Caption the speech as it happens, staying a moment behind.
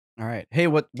All right. Hey,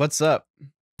 what's up?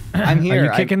 I'm here. Are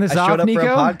you kicking this I off, showed up Nico? for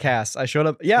a podcast. I showed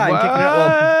up. Yeah, What? I'm kicking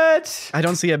it. Well, I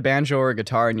don't see a banjo or a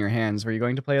guitar in your hands. Were you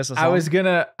going to play us a song? I was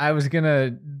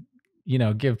gonna,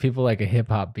 give people like a hip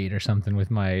hop beat or something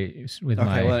with my.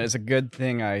 Okay, well, it's a good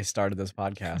thing I started this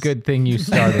podcast. Good thing you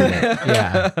started it.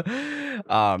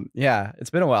 Yeah. Yeah. It's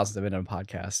been a while since I've been on a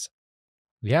podcast.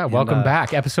 Yeah. And, Welcome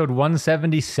back, episode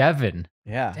 177.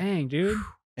 Yeah. Dang, dude.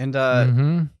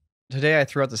 And today I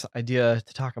threw out this idea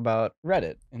to talk about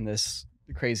Reddit and this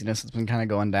craziness that's been kind of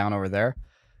going down over there.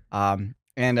 And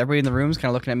everybody in the room is kind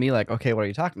of looking at me like, okay, what are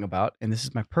you talking about? And this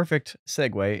is my perfect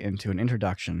segue into an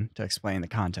introduction to explain the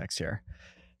context here.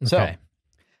 Okay.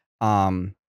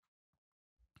 So,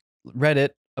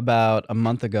 Reddit about a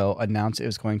month ago announced it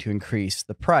was going to increase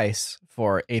the price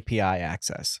for API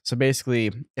access. So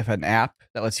basically, if an app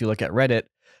that lets you look at Reddit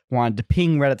wanted to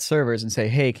ping Reddit servers and say,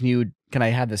 hey, can I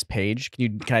have this page?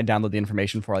 Can I download the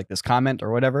information for like this comment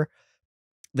or whatever?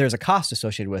 There's a cost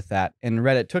associated with that. And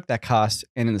Reddit took that cost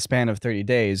and in the span of 30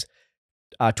 days,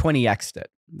 20x'd it.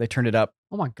 They turned it up.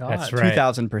 Oh my God. That's right.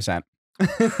 2,000%.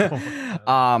 Oh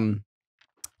my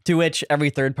To which every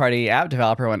third-party app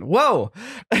developer went, whoa,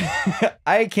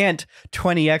 I can't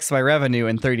 20x my revenue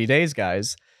in 30 days,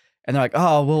 guys. And they're like,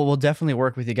 oh, well, we'll definitely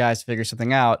work with you guys to figure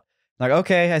something out. I'm like,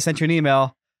 okay, I sent you an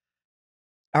email.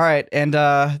 All right, and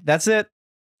that's it.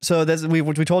 So we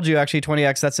told you actually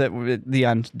 20x. That's it. The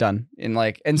end. Done.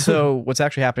 And so what's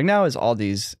actually happening now is all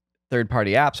these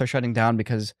third-party apps are shutting down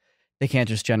because they can't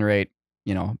just generate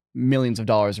millions of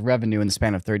dollars of revenue in the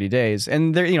span of 30 days.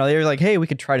 And they're like, hey, we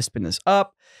could try to spin this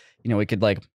up.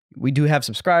 We do have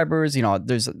subscribers.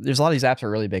 There's a lot of these apps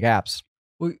are really big apps.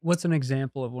 What's an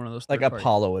example of one of those? Like third-party?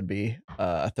 Apollo would be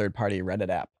a third-party Reddit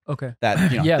app Okay.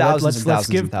 that Yeah. thousands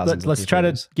and thousands. Let's try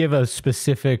to give a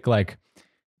specific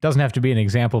doesn't have to be an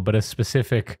example, but a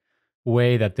specific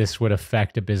way that this would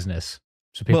affect a business.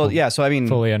 So people So I mean,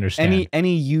 fully understand.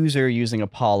 any user using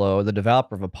Apollo, the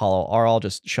developer of Apollo, are all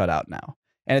just shut out now,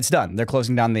 and it's done. They're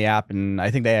closing down the app, and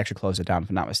I think they actually closed it down, if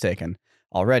I'm not mistaken,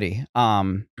 already.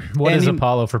 What is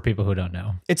Apollo for people who don't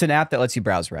know? It's an app that lets you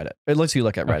browse Reddit. It lets you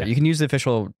look at Reddit. Okay. You can use the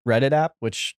official Reddit app,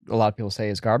 which a lot of people say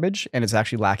is garbage, and it's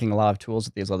actually lacking a lot of tools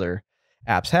that these other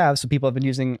apps have. So people have been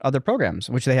using other programs,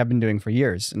 which they have been doing for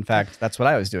years. In fact, that's what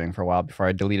I was doing for a while before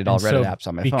I deleted all Reddit apps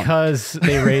on my phone. Because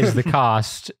they raised the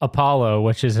cost, Apollo,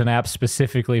 which is an app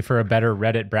specifically for a better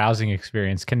Reddit browsing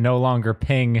experience, can no longer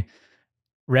ping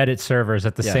Reddit servers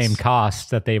at the same cost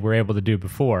that they were able to do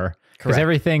before. Because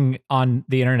everything on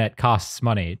the internet costs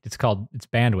money. It's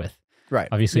bandwidth. Right.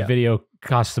 Obviously, video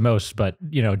costs the most, but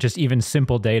just even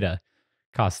simple data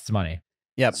costs money.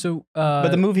 Yep. So, but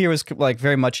the move here was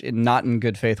very much not in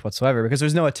good faith whatsoever, because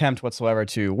there's no attempt whatsoever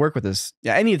to work with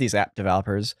any of these app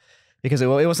developers, because it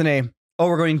wasn't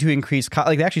we're going to increase costs.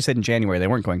 Like they actually said in January they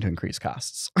weren't going to increase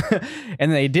costs,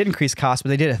 and they did increase costs, but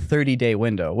they did a 30-day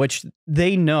window, which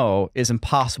they know is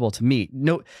impossible to meet.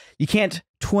 No, you can't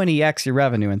 20x your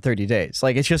revenue in 30 days.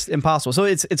 It's just impossible. So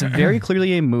it's very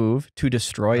clearly a move to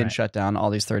destroy and shut down all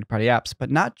these third-party apps.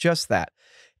 But not just that.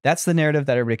 That's the narrative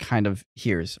that everybody kind of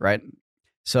hears, right?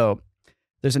 So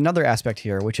there's another aspect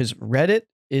here, which is Reddit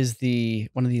is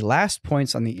one of the last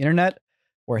points on the internet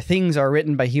where things are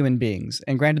written by human beings.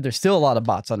 And granted, there's still a lot of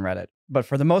bots on Reddit, but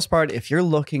for the most part, if you're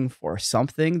looking for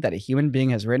something that a human being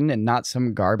has written and not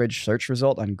some garbage search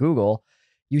result on Google,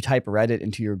 you type Reddit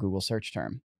into your Google search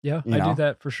term. Yeah, I do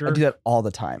that for sure. I do that all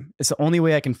the time. It's the only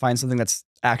way I can find something that's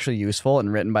actually useful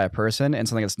and written by a person, and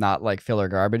something that's not like filler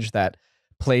garbage that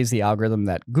plays the algorithm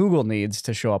that Google needs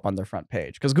to show up on their front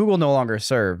page, because Google no longer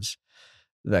serves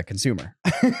the consumer.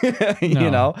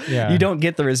 You don't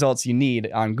get the results you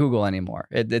need on Google anymore.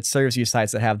 It serves you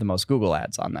sites that have the most Google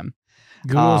ads on them.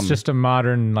 Google's just a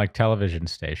modern television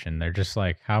station. They're just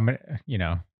how many,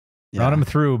 run them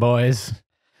through, boys.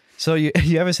 So you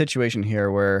have a situation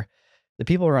here where the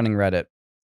people running Reddit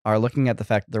are looking at the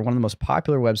fact that they're one of the most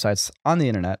popular websites on the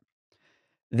internet.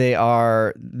 They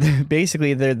are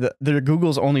basically they're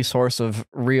Google's only source of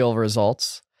real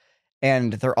results,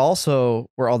 and they're also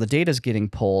where all the data is getting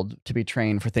pulled to be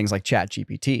trained for things like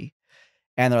ChatGPT.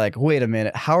 And they're like, wait a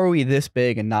minute, how are we this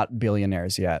big and not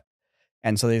billionaires yet?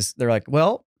 And so they're like,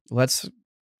 well, let's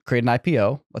create an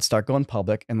IPO, let's start going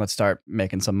public, and let's start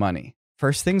making some money.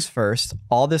 First things first,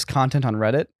 all this content on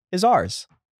Reddit is ours,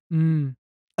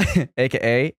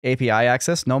 aka API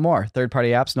access, no more.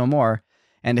 Third-party apps, no more.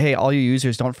 And hey, all you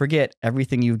users, don't forget,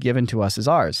 everything you've given to us is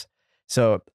ours.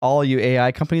 So all you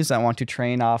AI companies that want to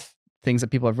train off things that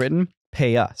people have written,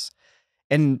 pay us.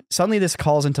 And suddenly this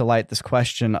calls into light this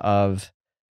question of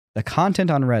the content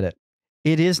on Reddit.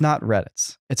 It is not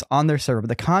Reddit's. It's on their server. But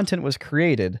the content was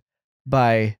created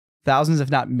by thousands, if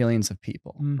not millions of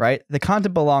people, right? The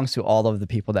content belongs to all of the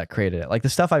people that created it. Like the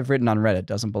stuff I've written on Reddit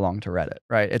doesn't belong to Reddit,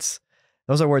 right?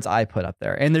 Those are words I put up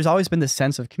there. And there's always been this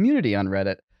sense of community on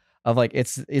Reddit of like,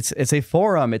 it's a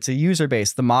forum, it's a user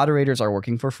base. The moderators are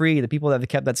working for free. The people that have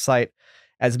kept that site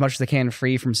as much as they can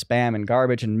free from spam and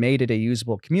garbage and made it a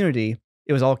usable community.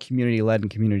 It was all community led and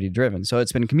community driven. So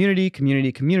it's been community,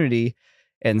 community, community.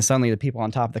 And suddenly the people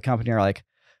on top of the company are like,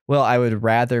 well, I would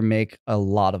rather make a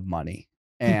lot of money.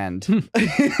 And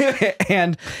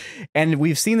and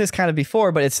we've seen this kind of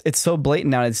before, but it's so blatant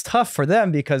now. It's tough for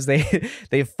them because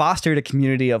they've fostered a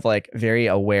community of like very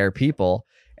aware people.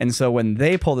 And so when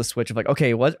they pull the switch of like,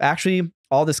 okay, what actually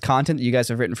all this content that you guys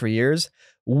have written for years,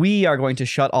 we are going to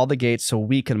shut all the gates so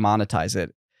we can monetize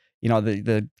it. You know,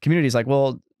 the community is like,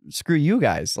 well, screw you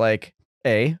guys. Like,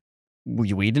 A,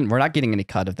 we're not getting any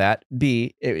cut of that.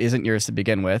 B, it isn't yours to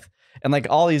begin with. And like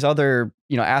all these other,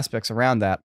 aspects around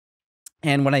that.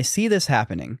 And when I see this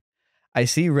happening, I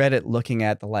see Reddit looking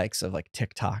at the likes of like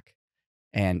TikTok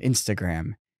and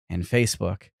Instagram and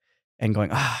Facebook and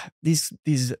going, these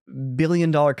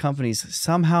billion-dollar companies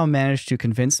somehow managed to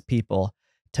convince people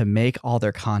to make all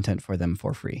their content for them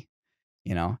for free,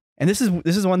 And this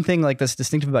is one thing like that's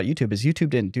distinctive about YouTube is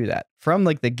YouTube didn't do that. From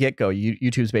like the get-go,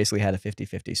 YouTube's basically had a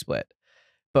 50-50 split.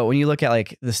 But when you look at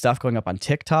like the stuff going up on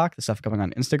TikTok, the stuff going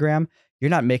on Instagram,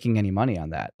 you're not making any money on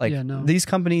that. Like these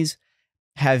companies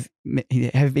have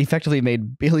effectively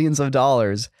made billions of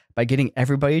dollars by getting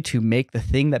everybody to make the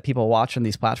thing that people watch on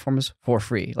these platforms for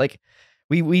free. Like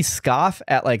we scoff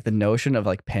at like the notion of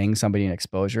like paying somebody an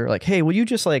exposure. Like, hey, will you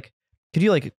just like, could you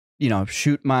like,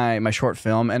 shoot my short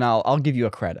film and I'll give you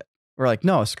a credit. We're like,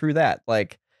 no, screw that.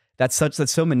 Like that's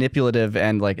so manipulative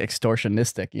and like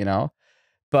extortionistic,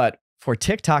 But for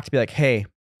TikTok to be like, hey,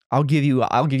 I'll give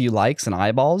you likes and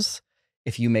eyeballs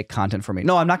if you make content for me.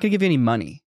 No, I'm not gonna give you any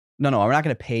money. No, we're not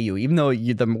going to pay you, even though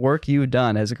the work you've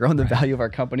done has grown the value of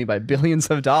our company by billions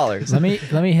of dollars. Let me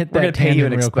hit that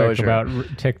tangent real quick about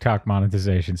TikTok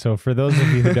monetization. So for those of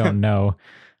you who don't know,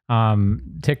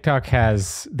 TikTok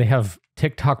have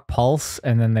TikTok Pulse,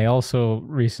 and then they also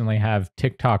recently have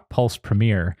TikTok Pulse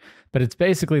Premiere. But it's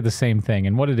basically the same thing.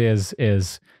 And what it is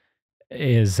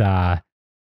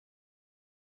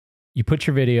you put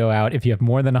your video out if you have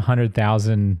more than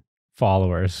 100,000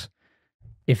 followers.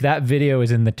 If that video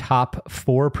is in the top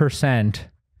 4%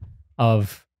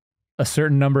 of a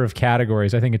certain number of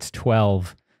categories, I think it's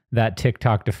 12, that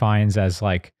TikTok defines as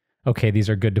like, okay, these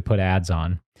are good to put ads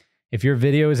on. If your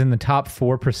video is in the top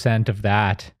 4% of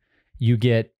that, you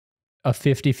get a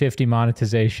 50-50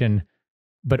 monetization,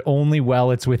 but only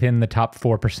while it's within the top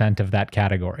 4% of that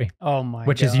category. Oh my God.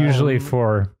 Which is usually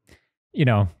for,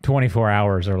 24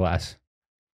 hours or less.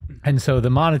 And so the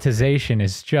monetization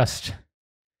is just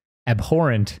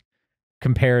abhorrent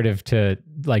comparative to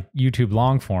like YouTube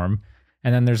long form.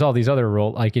 And then there's all these other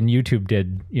like in YouTube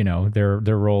did, their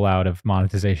rollout of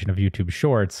monetization of YouTube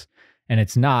Shorts, and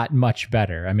it's not much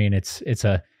better. I mean, it's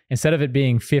instead of it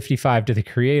being 55 to the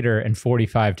creator and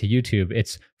 45 to YouTube,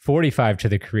 it's 45 to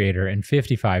the creator and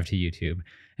 55 to YouTube.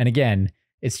 And again,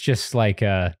 it's just like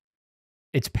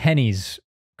it's pennies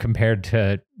compared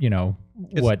to,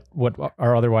 what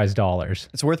are otherwise dollars.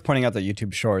 It's worth pointing out that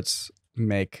YouTube Shorts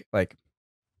make like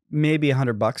maybe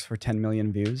 $100 for 10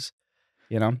 million views,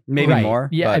 maybe right. more.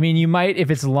 Yeah. I mean, you might, if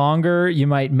it's longer, you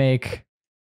might make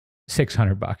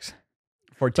 $600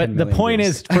 for 10 but the point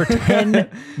views. Is for 10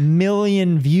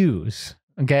 million views.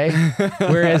 Okay.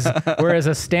 Whereas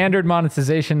a standard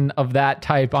monetization of that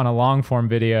type on a long form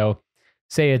video,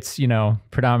 say it's,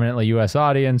 predominantly US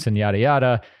audience and yada,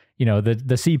 yada,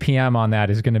 the CPM on that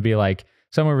is going to be like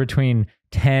somewhere between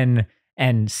 $10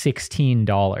 and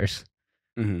 $16.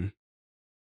 Mm-hmm.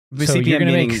 So CPM you're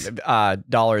going to make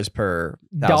dollars per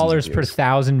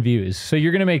thousand views. So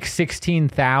you're going to make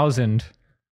 16,000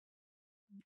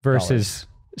 versus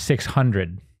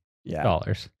 $600. Yeah.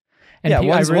 And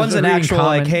one's an actual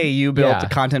like, hey, you built the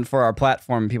content for our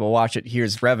platform, people watch it,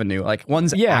 here's revenue. Like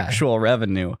one's actual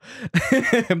revenue,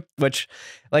 which,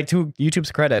 like, to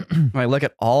YouTube's credit, when I look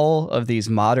at all of these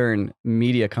modern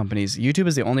media companies, YouTube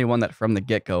is the only one that from the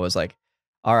get-go is like,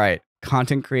 all right,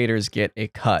 content creators get a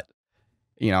cut,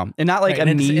 and not like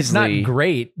it's not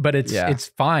great, but it's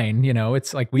fine.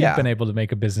 It's like we've been able to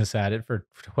make a business at it for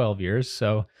 12 years.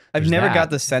 So I've never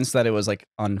got the sense that it was like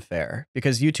unfair,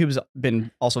 because YouTube's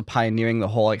been also pioneering the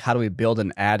whole, like, how do we build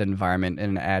an ad environment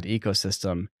and an ad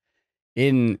ecosystem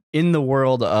in the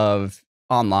world of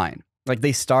online. Like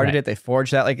they started it, they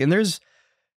forged that, like, and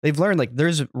they've learned like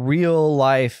there's real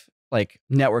life like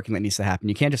networking that needs to happen.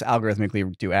 You can't just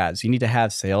algorithmically do ads. You need to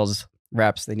have sales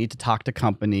reps. They need to talk to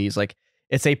companies. Like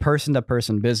it's a person to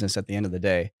person business at the end of the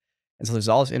day. And so there's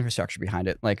all this infrastructure behind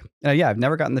it. Like, yeah, I've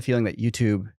never gotten the feeling that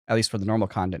YouTube, at least for the normal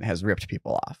content, has ripped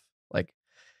people off. Like,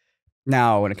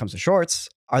 now when it comes to shorts,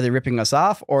 are they ripping us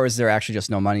off, or is there actually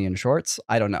just no money in shorts?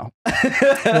 I don't know.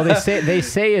 Well, they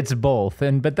say it's both,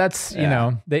 but that's you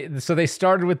know, they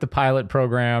started with the pilot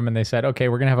program and they said, okay,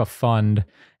 we're gonna have a fund,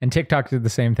 and TikTok did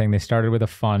the same thing. They started with a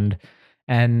fund,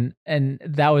 and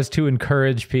that was to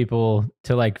encourage people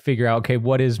to like figure out, okay,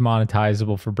 what is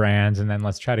monetizable for brands, and then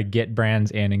let's try to get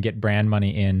brands in and get brand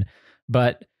money in.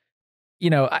 But you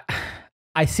know,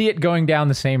 I see it going down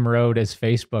the same road as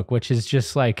Facebook, which is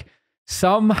just like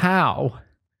somehow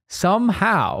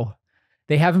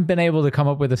they haven't been able to come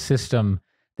up with a system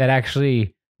that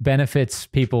actually benefits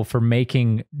people for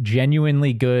making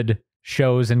genuinely good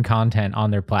shows and content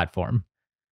on their platform.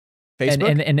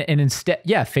 Facebook? And instead,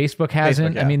 Facebook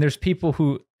hasn't. Facebook, yeah. I mean, there's people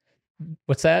who,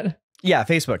 what's that? Yeah,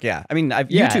 Facebook, yeah. I mean,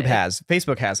 YouTube has,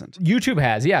 Facebook hasn't. YouTube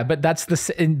has, yeah, but that's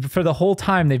for the whole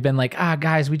time they've been like,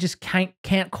 guys, we just can't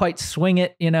quite swing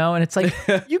it, you know? And it's like,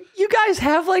 you guys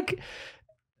have like,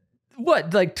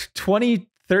 what, like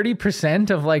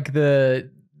 20-30% of like the,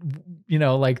 you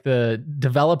know, like the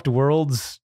developed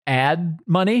world's ad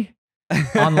money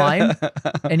online,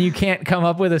 and you can't come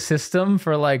up with a system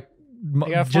for like, you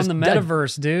gotta fund the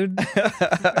metaverse, dude. You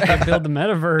gotta build the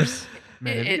metaverse.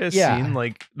 Man, have you guys seen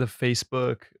like the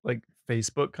Facebook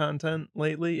content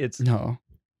lately?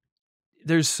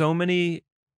 There's so many,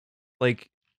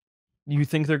 like, you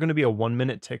think they're going to be a 1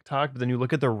 minute TikTok, but then you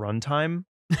look at the runtime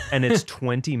and it's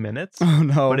 20 minutes. Oh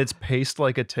no! But it's paced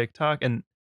like a TikTok, and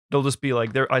they'll just be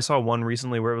like, I saw one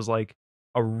recently where it was like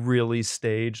a really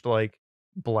staged like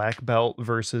black belt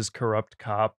versus corrupt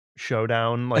cop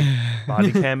showdown, like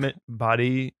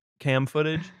body cam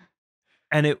footage,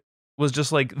 and it was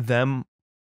just like them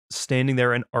standing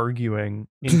there and arguing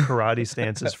in karate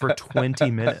stances for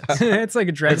 20 minutes. It's like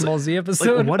a Dragon Ball Z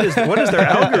episode. Like, what is their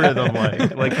algorithm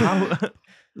like? Like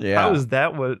how is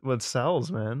that what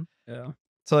sells, man? Yeah.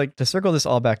 So like to circle this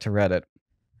all back to Reddit,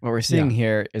 what we're seeing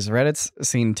here is Reddit's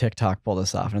seen TikTok pull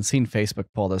this off and it's seen Facebook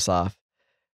pull this off.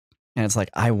 And it's like,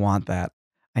 I want that.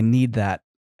 I need that.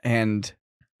 And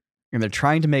they're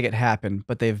trying to make it happen,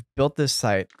 but they've built this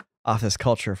site off this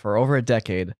culture for over a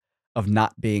decade of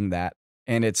not being that.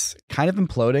 And it's kind of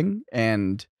imploding,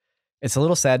 and it's a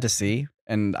little sad to see.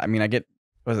 And I mean, I get,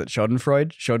 was it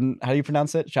Schadenfreude? How do you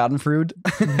pronounce it? Schadenfreude?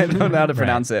 I don't know how to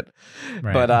pronounce it.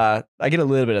 Right. But I get a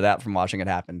little bit of that from watching it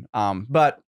happen.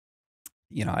 But,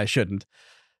 you know, I shouldn't.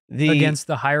 Against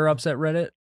the higher ups at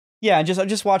Reddit? Yeah, I'm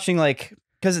just watching, like,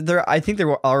 because I think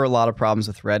there are a lot of problems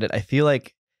with Reddit. I feel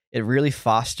like it really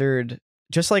fostered,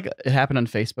 just like it happened on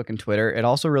Facebook and Twitter, it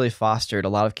also really fostered a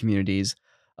lot of communities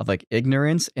of like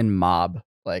ignorance and mob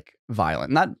like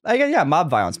violence. Mob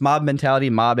violence, mob mentality,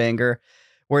 mob anger.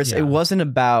 Whereas it wasn't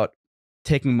about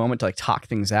taking a moment to like talk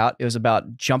things out. It was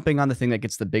about jumping on the thing that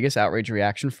gets the biggest outrage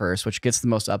reaction first, which gets the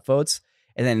most upvotes.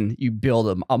 And then you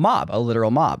build a mob, a literal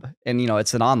mob. And, you know,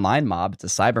 it's an online mob, it's a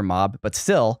cyber mob, but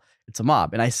still it's a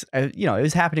mob. And I you know, it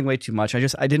was happening way too much. I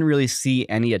didn't really see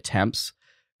any attempts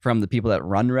from the people that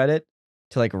run Reddit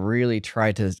to like really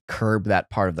try to curb that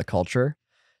part of the culture.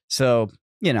 So,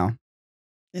 you know,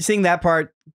 seeing that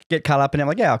part get caught up in it, I'm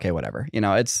like, yeah, okay, whatever. You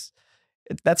know,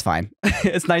 that's fine.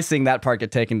 It's nice seeing that part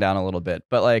get taken down a little bit,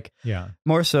 but like,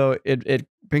 more so it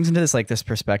brings into this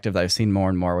perspective that I've seen more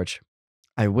and more, which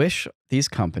I wish these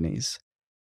companies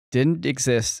didn't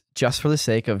exist just for the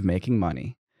sake of making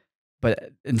money,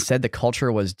 but instead the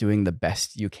culture was doing the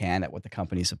best you can at what the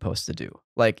company's supposed to do.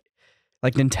 Like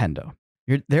Nintendo.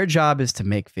 Their job is to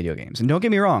make video games. And don't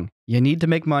get me wrong, you need to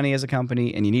make money as a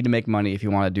company, and you need to make money if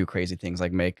you want to do crazy things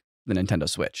like make the Nintendo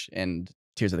Switch and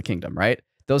Tears of the Kingdom, right?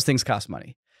 Those things cost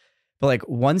money. But like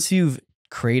once you've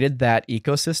created that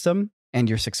ecosystem and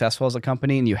you're successful as a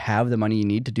company and you have the money you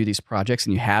need to do these projects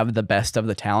and you have the best of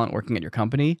the talent working at your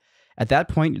company, at that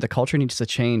point, the culture needs to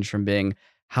change from being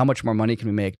how much more money can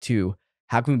we make to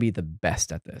how can we be the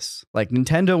best at this? Like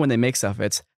Nintendo, when they make stuff,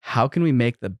 it's how can we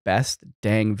make the best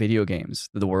dang video games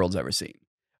that the world's ever seen?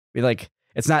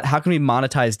 It's not how can we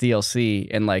monetize DLC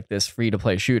in like this free to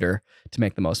play shooter to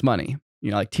make the most money?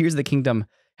 You know, like Tears of the Kingdom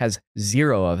has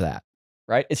zero of that,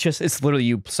 right? It's literally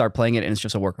you start playing it and it's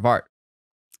just a work of art.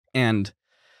 And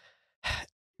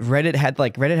Reddit had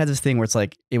this thing where it's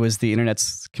like it was the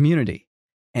internet's community.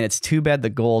 And it's too bad the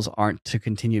goals aren't to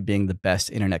continue being the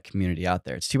best internet community out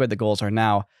there. It's too bad the goals are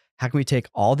now, how can we take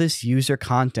all this user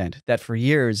content that for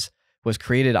years was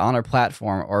created on our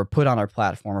platform or put on our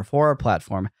platform or for our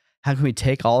platform? How can we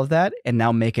take all of that and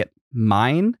now make it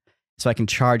mine so I can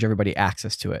charge everybody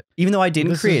access to it? Even though I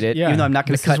didn't create it, even though I'm not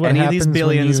going to cut any of these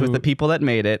billions with the people that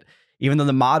made it, even though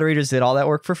the moderators did all that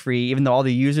work for free, even though all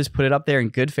the users put it up there in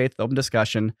good faith, open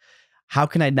discussion, how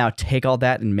can I now take all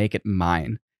that and make it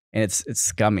mine? And it's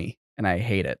scummy, and I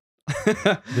hate it.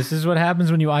 This is what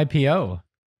happens when you IPO.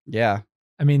 Yeah.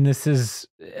 I mean, there's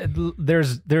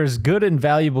good and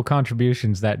valuable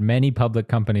contributions that many public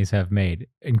companies have made,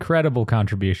 incredible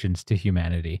contributions to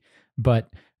humanity.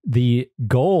 But the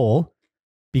goal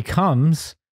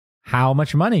becomes, how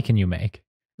much money can you make?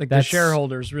 Like the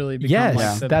shareholders really become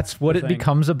yes, like that's what it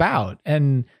becomes about.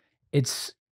 And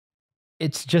it's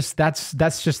just that's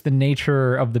just the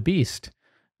nature of the beast.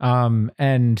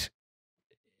 And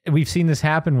we've seen this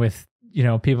happen with,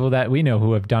 people that we know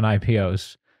who have done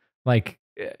IPOs. Like,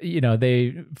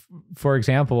 for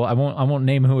example, I won't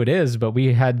name who it is, but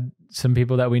we had some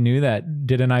people that we knew that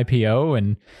did an IPO,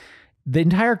 and the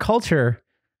entire culture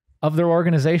of their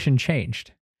organization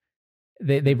changed.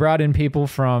 They brought in people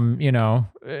from,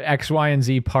 X, Y, and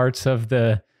Z parts of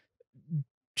the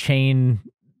chain,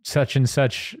 such and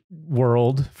such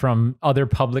world, from other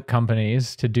public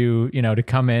companies to do, to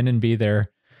come in and be their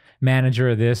manager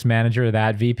of this, manager of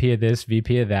that, VP of this,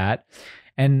 VP of that.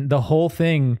 And the whole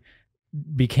thing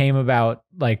became about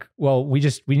like, well, we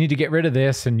need to get rid of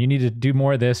this, and you need to do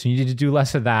more of this, and you need to do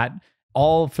less of that,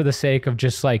 all for the sake of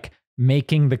just like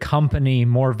making the company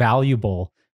more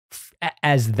valuable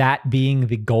as that being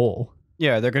the goal.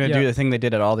 Yeah, they're going to do the thing they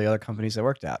did at all the other companies they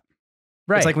worked at.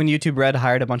 Right. It's like when YouTube Red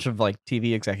hired a bunch of like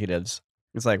TV executives.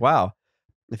 It's like, wow,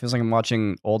 it feels like I'm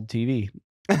watching old TV.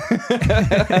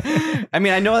 I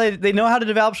mean, I know they know how to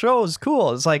develop shows.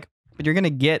 Cool. It's like, but you're going to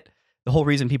get the whole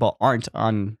reason people aren't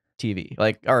on TV.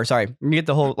 You get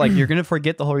the whole, like, you're going to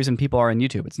forget the whole reason people are on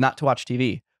YouTube. It's not to watch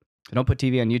TV. I don't put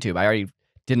TV on YouTube. I already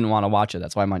didn't want to watch it.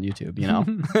 That's why I'm on YouTube,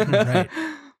 Right.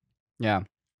 Yeah.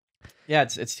 Yeah,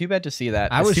 it's too bad to see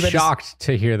that. I was shocked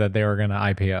to hear that they were going to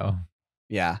IPO.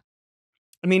 Yeah.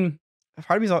 I mean,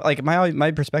 part of me's like,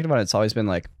 my perspective on it's always been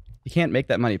like, you can't make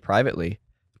that money privately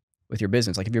with your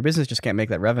business. Like, if your business just can't make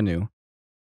that revenue,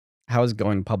 how is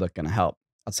going public going to help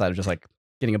outside of just like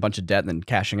getting a bunch of debt and then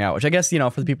cashing out? Which I guess,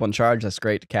 for the people in charge, that's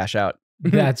great to cash out.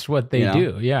 That's what they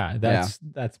do. Yeah, that's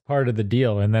part of the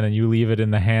deal. And then you leave it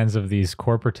in the hands of these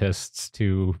corporatists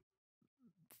to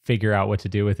figure out what to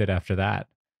do with it after that.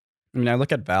 I mean, I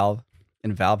look at Valve,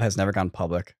 and Valve has never gone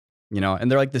public, and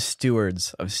they're like the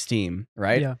stewards of Steam,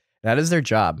 right? Yeah. That is their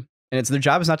job. And their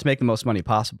job is not to make the most money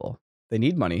possible. They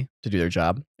need money to do their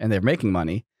job, and they're making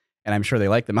money. And I'm sure they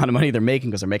like the amount of money they're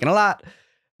making because they're making a lot.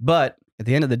 But at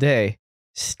the end of the day,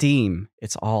 Steam,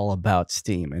 it's all about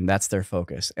Steam, and that's their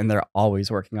focus. And they're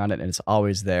always working on it, and it's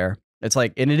always there. It's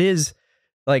like, and it is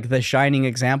like the shining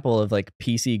example of like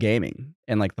PC gaming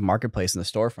and like the marketplace and the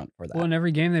storefront for that. Well, and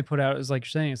every game they put out is like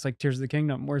you're saying, it's like Tears of the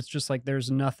Kingdom, where it's just like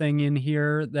there's nothing in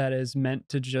here that is meant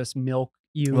to just milk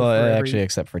you. Well, actually,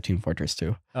 except for Team Fortress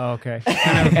 2. Oh, okay.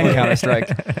 And Counter-Strike.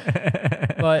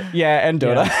 But yeah, and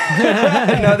Dota.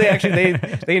 Yeah. No,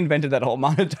 they invented that whole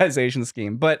monetization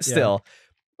scheme. But still,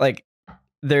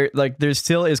 there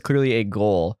still is clearly a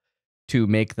goal to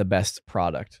make the best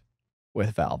product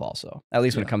with Valve also, at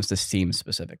least when it comes to Steam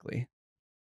specifically.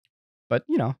 But,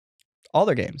 all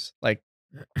their games, like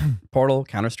Portal,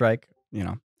 Counter-Strike,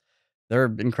 they're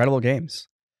incredible games.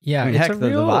 Yeah. I mean, heck,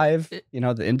 the Vive,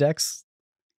 the Index.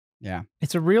 Yeah.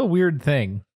 It's a real weird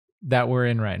thing that we're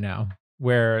in right now,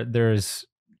 where there's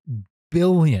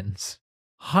billions,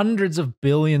 hundreds of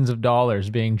billions of dollars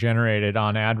being generated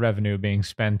on ad revenue being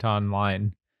spent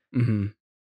online. Mm-hmm.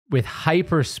 With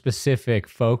hyper-specific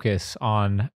focus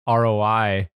on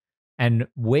ROI and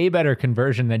way better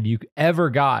conversion than you ever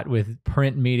got with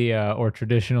print media or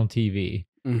traditional TV.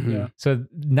 Mm-hmm. Yeah. So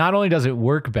not only does it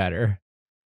work better,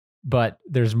 but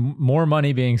there's more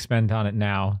money being spent on it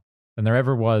now than there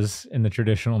ever was in the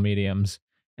traditional mediums.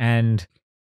 And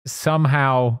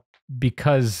somehow,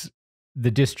 because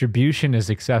the distribution is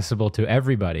accessible to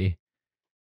everybody,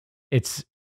 it's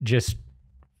just,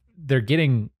 they're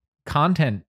getting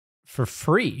content for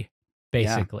free,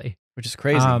 basically. Which is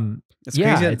crazy. It's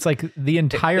crazy. It's like the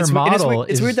entire model.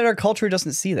 It's weird that our culture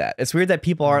doesn't see that. It's weird that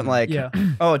people aren't like,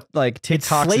 oh, like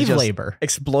TikTok slave labor,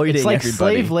 exploiting it's like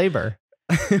everybody. Slave labor.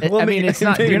 I mean, it's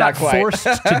not. You're not forced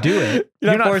to do it.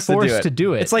 You're not forced to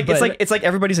do it. It's like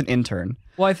everybody's an intern.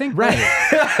 Well, I think right.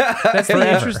 That's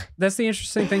the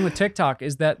interesting thing with TikTok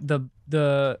is that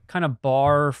the kind of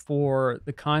bar for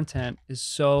the content is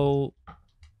so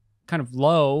kind of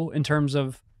low in terms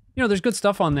of, there's good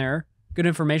stuff on there, good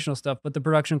informational stuff, but the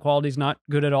production quality is not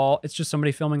good at all. It's just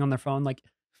somebody filming on their phone. Like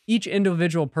each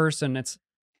individual person,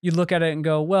 you look at it and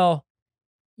go, well,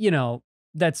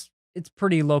 it's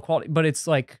pretty low quality, but it's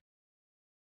like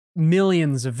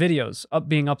millions of videos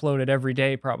being uploaded every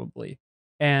day probably.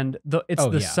 and it's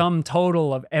the sum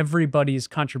total of everybody's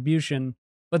contribution,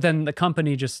 but then the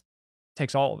company just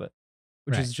takes all of it,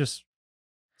 which is just,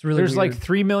 it's really There's weird. like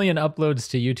 3 million uploads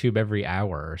to YouTube every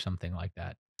hour or something like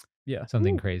that. Yeah.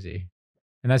 Something crazy.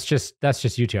 And that's just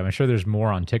YouTube. I'm sure there's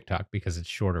more on TikTok because it's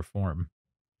shorter form.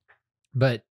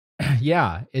 But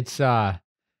yeah, it's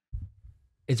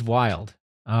wild.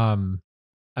 I'm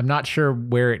not sure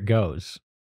where it goes.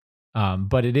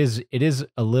 But it is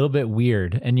a little bit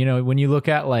weird. And you know, when you look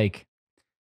at like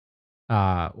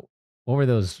what were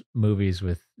those movies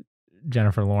with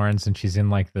Jennifer Lawrence and she's in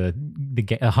like the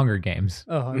Hunger Games?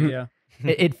 Oh yeah.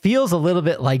 It feels a little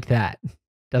bit like that,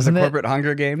 doesn't the it? corporate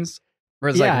Hunger Games, where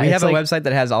it's like we have a website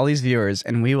that has all these viewers,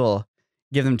 and we will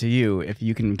give them to you if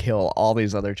you can kill all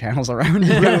these other channels around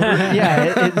you.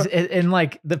 And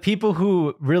like the people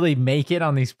who really make it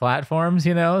on these platforms,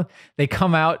 you know, they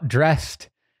come out dressed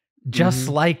just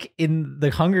like in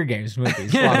the Hunger Games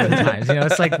movies a lot of the times. You know,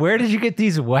 it's like, where did you get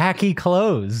these wacky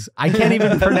clothes? I can't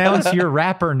even pronounce your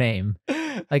rapper name.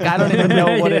 Like, I don't even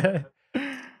know what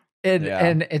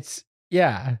and it's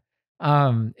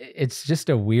it's just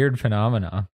a weird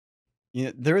phenomena. You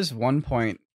know, there was one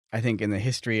point, I think, in the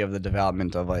history of the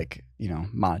development of like, you know,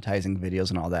 monetizing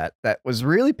videos and all that, that was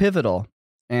really pivotal.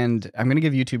 And I'm going to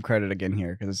give YouTube credit again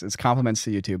here because it's compliments to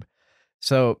YouTube.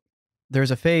 So there's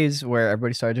a phase where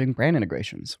everybody started doing brand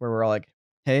integrations where we're all like,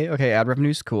 hey, okay, ad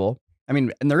revenue's cool. I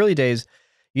mean, in the early days,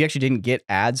 you actually didn't get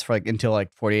ads for like until like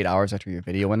 48 hours after your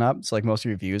video went up. So like most of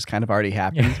your views kind of already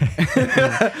happened.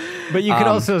 But you could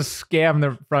also scam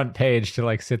the front page to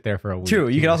like sit there for a week. True.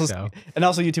 You could also, and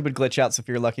also YouTube would glitch out. So if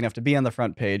you're lucky enough to be on the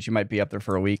front page, you might be up there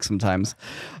for a week sometimes.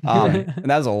 And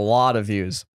that was a lot of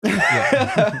views.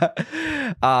 But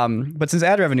since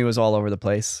ad revenue was all over the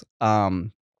place,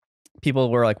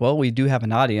 people were like, well, we do have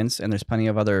an audience and there's plenty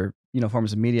of other, you know,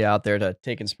 forms of media out there to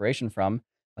take inspiration from,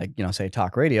 like, you know, say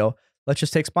talk radio. Let's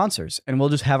just take sponsors and we'll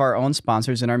just have our own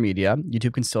sponsors in our media.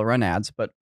 YouTube can still run ads,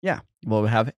 but yeah, we'll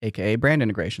have AKA brand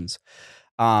integrations.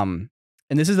 And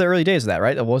this is the early days of that,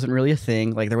 right? That wasn't really a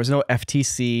thing. Like there was no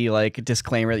FTC like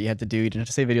disclaimer that you had to do. You didn't have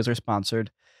to say videos are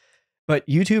sponsored. But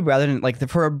YouTube, rather than like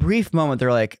for a brief moment,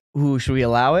 they're like, ooh, should we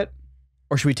allow it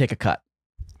or should we take a cut?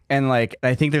 And like,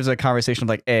 I think there's a conversation of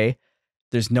like, A,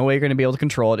 there's no way you're going to be able to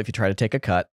control it if you try to take a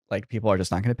cut. Like people are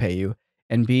just not going to pay you.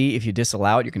 And B, if you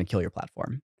disallow it, you're going to kill your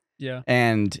platform. Yeah.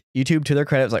 And YouTube, to their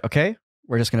credit, was like, okay,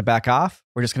 we're just going to back off.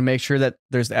 We're just going to make sure that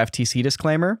there's the FTC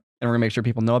disclaimer and we're going to make sure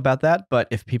people know about that. But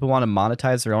if people want to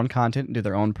monetize their own content and do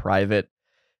their own private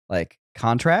like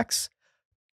contracts,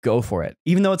 go for it.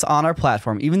 Even though it's on our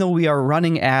platform, even though we are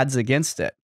running ads against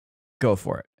it, go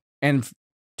for it. And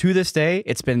to this day,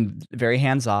 it's been very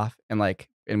hands off and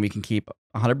we can keep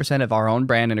 100% of our own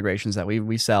brand integrations that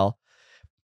we sell.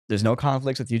 There's no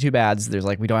conflicts with YouTube ads. There's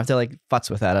like, we don't have to like futz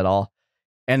with that at all.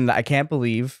 And I can't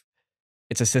believe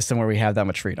it's a system where we have that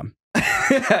much freedom.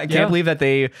 I can't believe that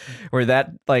they were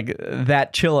that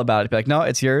chill about it. Be like, no,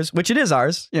 it's yours, which it is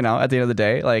ours, you know, at the end of the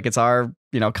day. Like it's our,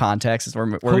 you know, context. It's where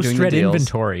we're doing the deals. Host-read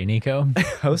inventory, Nico.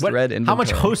 Host-read inventory. How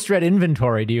much host-read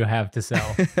inventory do you have to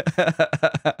sell?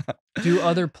 Do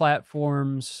other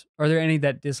platforms, are there any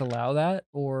that disallow that?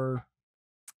 Or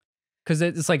because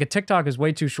it's like a TikTok is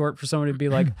way too short for somebody to be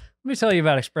like, let me tell you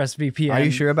about ExpressVPN. Are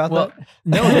you sure about that?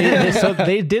 No, so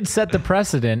they did set the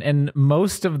precedent. And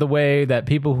most of the way that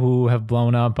people who have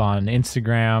blown up on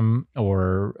Instagram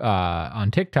or on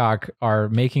TikTok are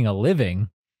making a living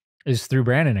is through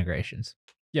brand integrations.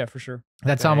 Yeah, for sure.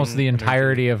 That's almost the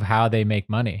entirety of how they make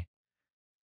money.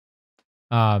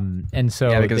 And so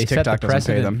they set the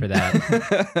precedent for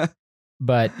that.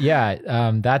 But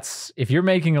yeah, that's, if you're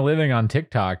making a living on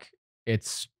TikTok,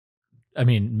 I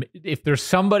mean, if there's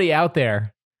somebody out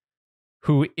there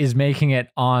who is making it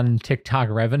on TikTok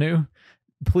revenue,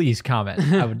 please comment.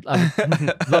 I would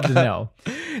love to know.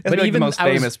 But like even the most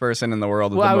famous person in the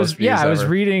world. Well, I was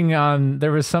reading on,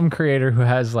 there was some creator who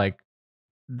has like,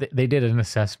 they did an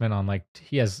assessment on like,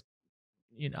 he has,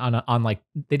 you know, on like,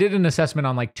 they did an assessment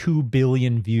on like 2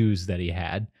 billion views that he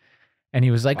had. And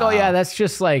he was like, wow. Oh yeah, that's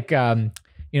just like,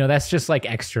 you know, that's just like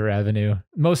extra revenue.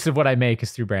 Most of what I make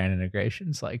is through brand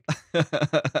integrations. Like,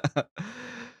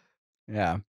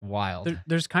 yeah, wild.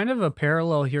 There's kind of a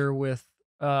parallel here with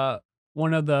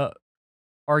one of the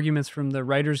arguments from the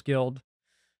Writers Guild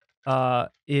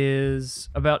is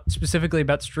specifically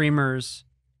about streamers,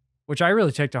 which I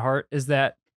really take to heart, is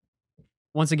that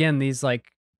once again, these like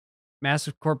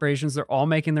massive corporations, they're all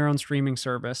making their own streaming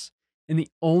service. And the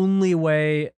only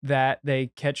way that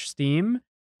they catch steam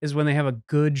is when they have a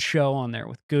good show on there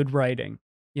with good writing,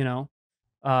 you know?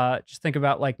 Just think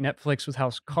about like Netflix with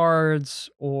House of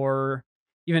Cards or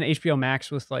even HBO Max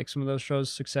with like some of those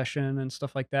shows, Succession and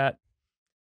stuff like that.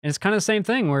 And it's kind of the same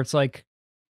thing where it's like,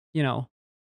 you know,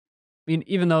 I mean,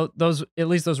 even though at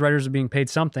least those writers are being paid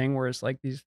something, whereas like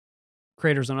these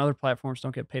creators on other platforms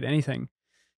don't get paid anything.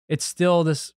 It's still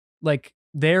this, like,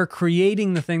 they're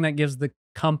creating the thing that gives the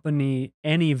company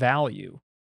any value.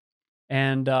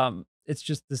 And it's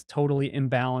just this totally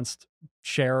imbalanced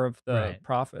share of the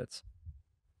profits.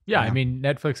 Yeah, I mean,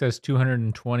 Netflix has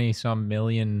 220 some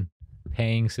million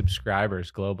paying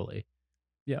subscribers globally.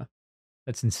 Yeah.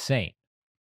 That's insane.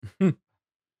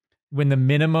 When the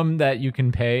minimum that you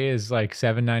can pay is like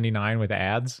 $7.99 with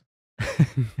ads.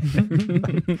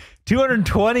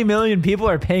 220 million people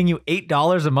are paying you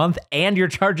 $8 a month and you're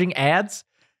charging ads?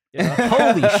 Yeah.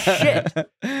 Holy shit.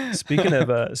 Speaking of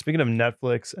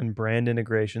Netflix and brand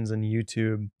integrations and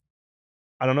YouTube,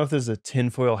 I don't know if this is a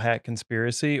tinfoil hat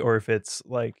conspiracy or if it's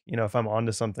like, you know, if I'm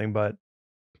onto something, but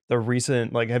the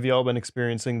recent, like, have you all been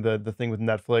experiencing the thing with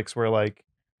Netflix where like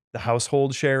the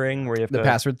household sharing where you have the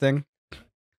password thing?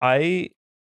 I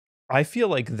feel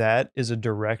like that is a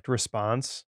direct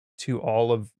response to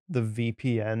all of the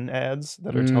VPN ads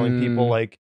that are telling people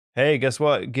like, hey, guess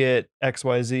what? Get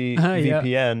XYZ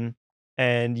VPN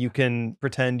and you can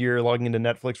pretend you're logging into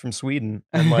Netflix from Sweden.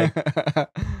 And like,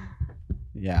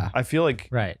 yeah, I feel like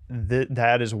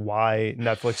that is why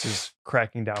Netflix is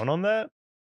cracking down on that.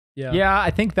 Yeah, I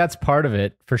think that's part of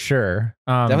it for sure.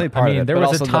 Definitely part of it. There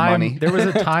was a time. There was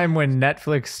a time when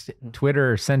Netflix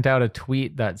Twitter sent out a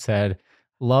tweet that said,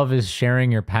 "Love is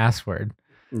sharing your password."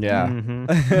 Yeah.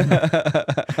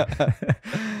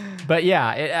 But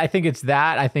yeah, I think it's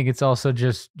that. I think it's also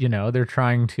just, you know, they're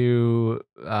trying to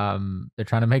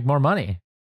make more money,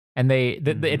 and they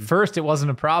at first it wasn't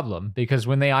a problem because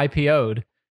when they IPO'd,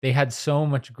 they had so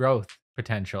much growth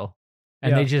potential.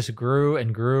 And they just grew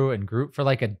and grew and grew for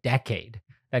like a decade.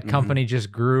 That company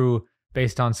just grew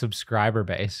based on subscriber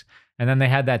base. And then they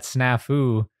had that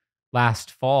snafu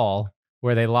last fall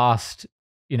where they lost,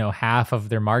 you know, half of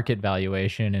their market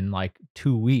valuation in like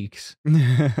 2 weeks.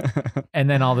 And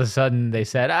then all of a sudden they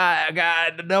said,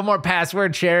 God, no more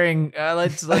password sharing.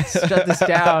 Let's shut this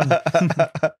down.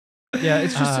 Yeah,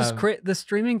 it's just the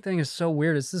streaming thing is so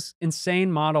weird. It's this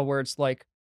insane model where it's like,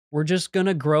 we're just going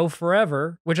to grow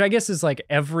forever, which I guess is like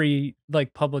every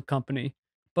like public company.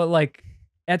 But like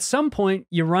at some point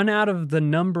you run out of the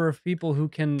number of people who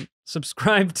can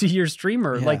subscribe to your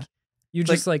streamer. Yeah. Like you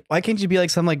just like, why can't you be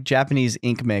like some like Japanese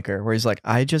ink maker where he's like,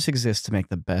 I just exist to make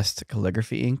the best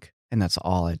calligraphy ink and that's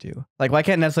all I do. Like, why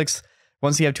can't Netflix,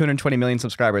 once you have 220 million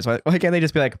subscribers, why can't they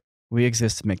just be like, we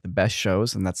exist to make the best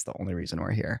shows, and that's the only reason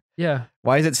we're here. Yeah.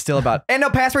 Why is it still about and no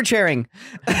password sharing?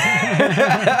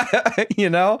 You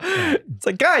know, it's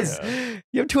like, guys,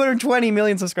 you have 220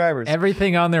 million subscribers.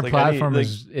 Everything on their platform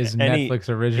is Netflix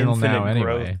original now, anyway.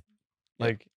 Growth.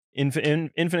 Like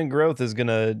infinite growth is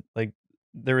gonna, like,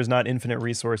 there is not infinite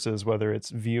resources, whether it's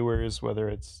viewers, whether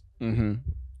it's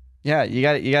yeah, you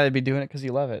got to be doing it because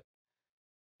you love it.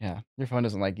 Yeah, your phone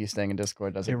doesn't like you staying in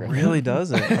Discord, does it? It really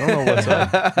doesn't. I don't know what's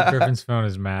up. Griffin's phone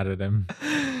is mad at him.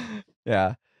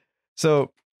 Yeah. So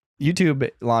YouTube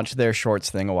launched their Shorts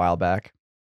thing a while back.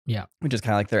 Yeah. Which is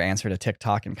kind of like their answer to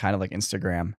TikTok and kind of like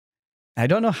Instagram. I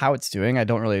don't know how it's doing. I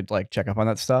don't really like check up on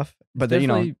that stuff. But then, you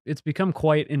know, it's become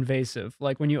quite invasive.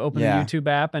 Like when you open the YouTube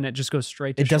app and it just goes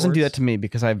straight to It doesn't do that Shorts. to me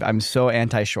because I'm so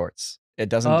anti-Shorts. It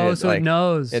doesn't do it. So like, it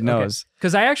knows. It knows.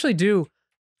 Because I actually do.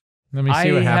 Let me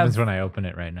see what happens when I open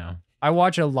it right now. I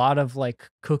watch a lot of like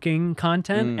cooking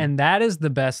content, and that is the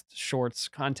best Shorts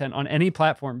content on any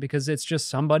platform because it's just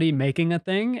somebody making a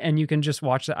thing and you can just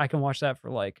watch that. I can watch that for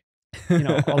like, you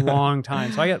know, a long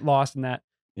time. So I get lost in that.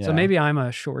 Yeah. So maybe I'm a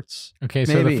Shorts. Okay,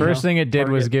 so the first thing it did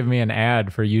was give me an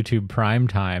ad for YouTube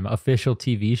Primetime, official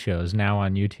TV shows now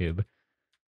on YouTube.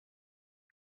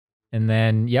 And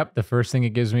then, yep, the first thing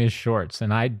it gives me is Shorts,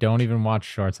 and I don't even watch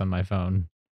Shorts on my phone.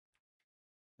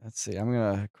 Let's see. I'm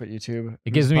going to quit YouTube.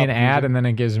 It gives me an ad and then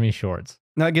it gives me Shorts.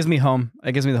 No, it gives me home.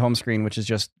 It gives me the home screen, which is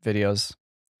just videos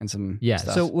and some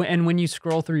stuff. So, and when you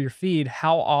scroll through your feed,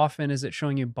 how often is it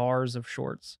showing you bars of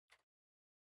Shorts?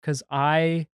 Because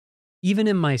even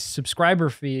in my subscriber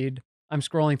feed, I'm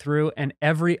scrolling through and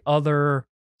every other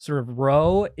sort of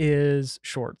row is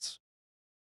Shorts.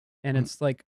 And it's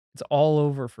like, it's all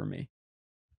over for me.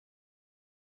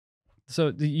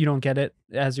 So you don't get it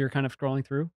as you're kind of scrolling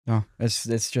through? No, it's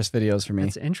just videos for me.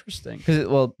 That's interesting. Because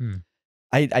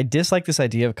I dislike this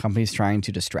idea of companies trying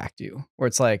to distract you. Where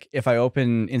it's like, if I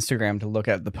open Instagram to look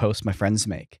at the posts my friends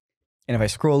make, and if I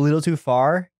scroll a little too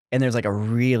far, and there's like a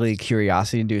really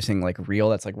curiosity-inducing like reel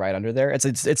that's like right under there,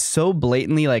 it's so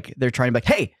blatantly like they're trying to be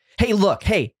like, hey, look,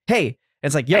 hey,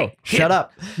 It's like, yo, shut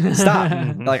up, stop.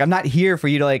 Like, I'm not here for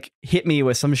you to like hit me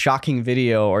with some shocking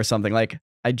video or something. Like,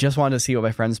 I just wanted to see what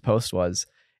my friend's post was,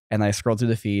 and I scrolled through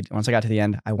the feed. Once I got to the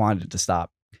end, I wanted it to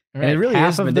stop. Right. And it really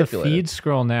half is of the manipulative. feed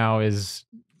scroll now is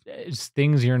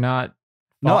things you're not.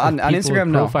 No, on Instagram,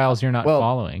 no. Profiles you're not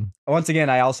following. Once again,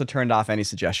 I also turned off any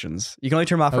suggestions. You can only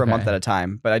turn them off for a month at a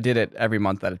time, but I did it every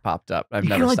month that it popped up. I've never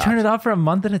You can only stopped. turn it off for a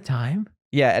month at a time?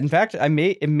 Yeah, in fact,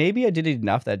 maybe I did it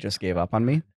enough that it just gave up on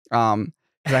me. Because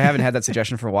I haven't had that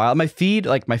suggestion for a while. My feed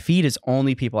is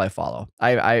only people I follow.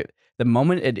 The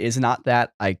moment it is not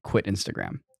that, I quit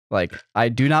Instagram. Like, I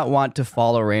do not want to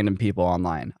follow random people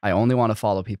online. I only want to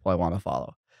follow people I want to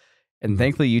follow. And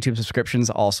thankfully, YouTube subscriptions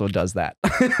also does that.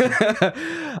 But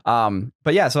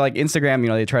yeah, so like Instagram,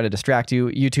 they try to distract you.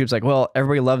 YouTube's like, well,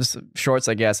 everybody loves shorts,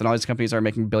 I guess, and all these companies are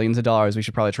making billions of dollars. We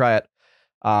should probably try it.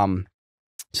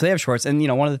 So they have shorts. And,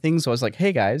 one of the things was like,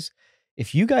 hey guys,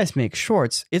 if you guys make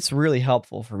shorts, it's really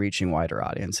helpful for reaching wider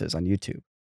audiences on YouTube.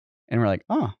 And we're like,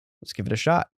 oh, let's give it a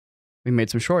shot. We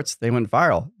made some shorts. They went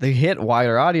viral. They hit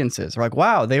wider audiences. We're like,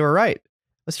 wow, they were right.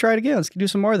 Let's try it again. Let's do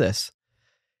some more of this.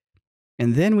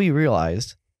 And then we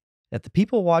realized that the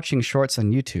people watching shorts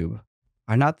on YouTube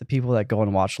are not the people that go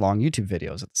and watch long YouTube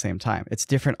videos at the same time. It's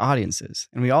different audiences.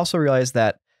 And we also realized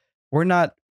that we're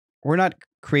not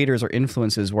creators or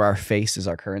influencers where our face is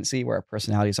our currency, where our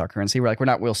personality is our currency. We're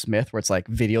not Will Smith, where it's like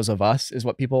videos of us is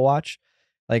what people watch.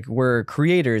 Like, we're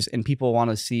creators and people want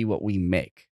to see what we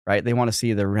make, right? They want to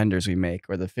see the renders we make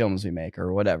or the films we make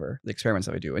or whatever, the experiments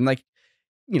that we do. And like,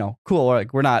 cool.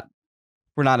 Like, we're not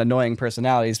annoying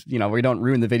personalities. We don't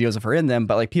ruin the videos if we're in them,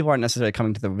 but like, people aren't necessarily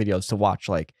coming to the videos to watch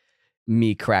like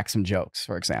me crack some jokes,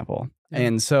 for example.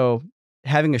 And so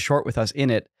having a short with us in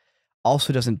it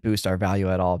also doesn't boost our value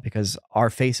at all because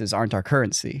our faces aren't our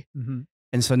currency.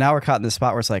 And so now we're caught in this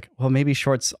spot where it's like, well, maybe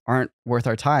shorts aren't worth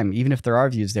our time, even if there are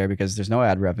views there, because there's no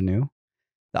ad revenue.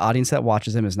 The audience that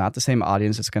watches them is not the same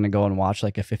audience that's going to go and watch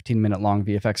like a 15-minute long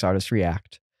VFX artist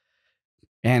react.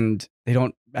 And they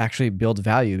don't actually build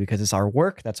value because it's our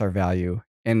work that's our value.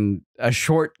 And a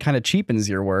short kind of cheapens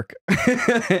your work.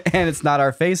 And it's not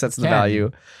our face that's the value.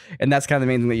 And that's kind of the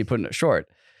main thing that you put in a short.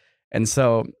 And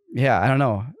so, yeah, I don't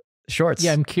know. Shorts.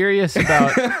 Yeah, I'm curious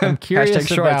about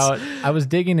I was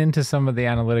digging into some of the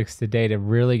analytics today to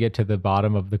really get to the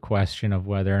bottom of the question of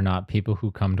whether or not people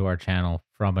who come to our channel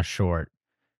from a short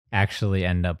actually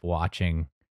end up watching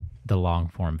the long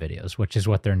form videos, which is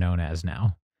what they're known as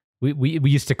now. We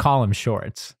used to call them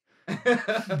shorts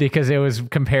because it was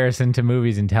comparison to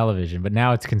movies and television, but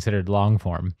now it's considered long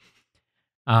form.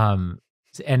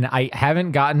 And I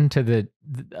haven't gotten to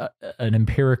an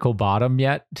empirical bottom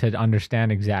yet to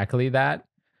understand exactly that,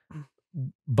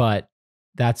 but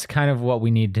that's kind of what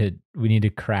we need to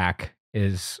crack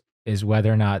is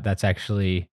whether or not that's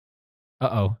actually.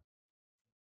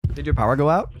 Did your power go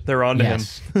out? They're on to him.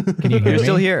 Can you hear You're me?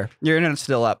 still here. Your internet's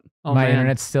still up. Oh, my man.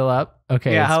 internet's still up.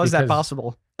 Okay. Yeah. How is that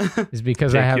possible? It's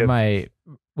because I have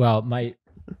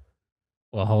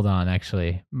well, hold on.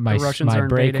 Actually, my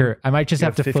breaker. I might just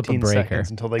have to flip a breaker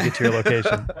until they get to your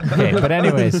location. Okay, but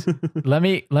anyways, let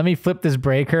me flip this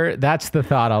breaker. That's the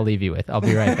thought I'll leave you with. I'll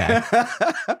be right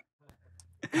back.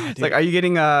 It's like, are you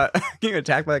getting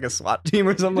attacked by like a SWAT team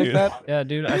or something like that? Yeah,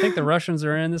 dude. I think the Russians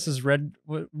are in. This is Red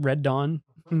Dawn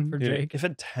for Jake. If a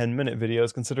 10-minute video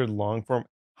is considered long form,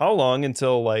 how long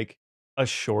until like a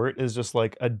short is just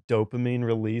like a dopamine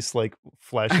release, like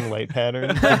flashing light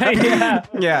pattern?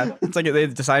 Yeah. It's like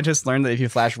the scientists learned that if you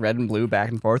flash red and blue back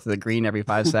and forth with the green every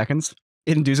 5 seconds,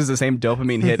 it induces the same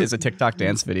dopamine hit as a TikTok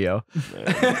dance video.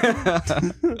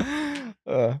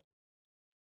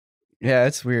 Yeah,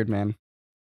 it's weird, man.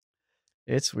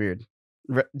 It's weird.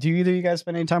 Do either of you guys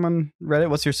spend any time on Reddit?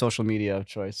 What's your social media of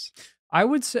choice? I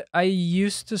would say I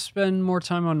used to spend more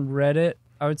time on Reddit.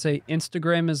 I would say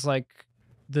Instagram is like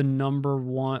the number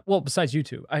one. Well, besides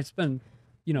YouTube, I spend,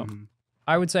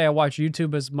 I would say I watch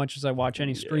YouTube as much as I watch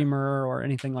any streamer or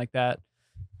anything like that.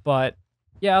 But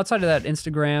yeah, outside of that,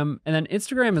 Instagram. And then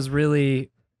Instagram is really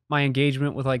my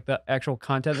engagement with like the actual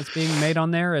content that's being made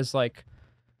on there is like,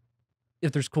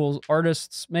 if there's cool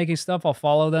artists making stuff, I'll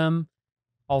follow them.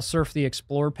 I'll surf the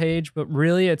explore page, but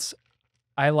really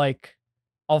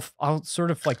I'll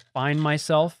sort of like find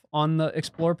myself on the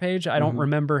explore page. I don't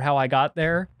remember how I got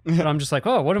there, but I'm just like,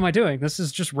 oh, what am I doing? This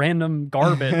is just random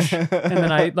garbage. And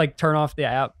then I like turn off the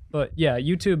app. But yeah,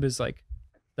 YouTube is like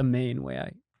the main way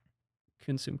I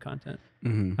consume content.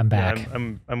 I'm back.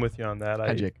 Yeah, I'm with you on that.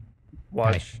 Hi, Jake.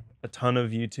 Watch a ton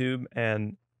of YouTube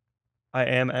and I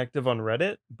am active on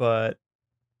Reddit, but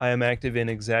I am active in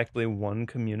exactly one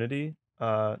community.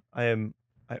 I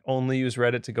I only use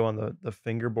Reddit to go on the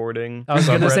fingerboarding. I was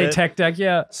gonna say subreddit tech deck,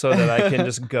 yeah. so that I can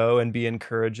just go and be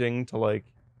encouraging to like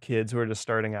kids who are just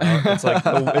starting out. It's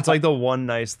like the one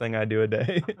nice thing I do a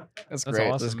day. That's That's great.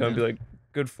 awesome. Just go and be like,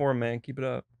 good form, man. Keep it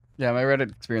up. Yeah, my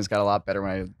Reddit experience got a lot better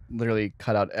when I literally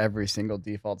cut out every single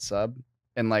default sub.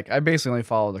 And like I basically only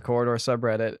follow the Corridor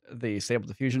subreddit, the Stable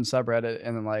Diffusion subreddit,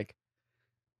 and then like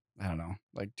I don't know,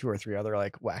 like 2 or 3 other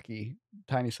like wacky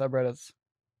tiny subreddits.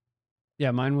 Yeah,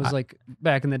 mine was like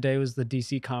back in the day was the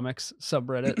DC Comics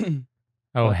subreddit.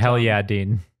 Oh, But, hell yeah,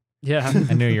 Dean. Yeah.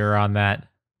 I knew you were on that.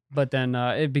 But then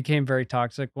it became very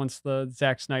toxic once the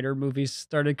Zack Snyder movies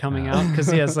started coming out because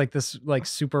he has like this like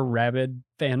super rabid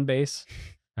fan base.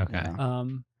 Okay. Yeah.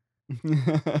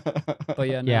 But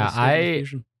yeah, no, Yeah, Stable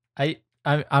Diffusion. I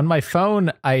on my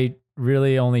phone, I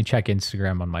really only check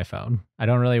Instagram on my phone. I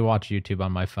don't really watch YouTube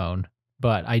on my phone,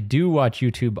 but I do watch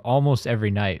YouTube almost every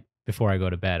night before I go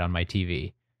to bed on my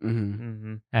TV.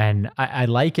 Mm-hmm. And I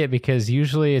like it because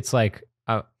usually it's like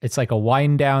a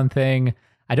wind down thing.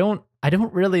 I don't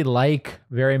really like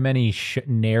very many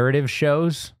narrative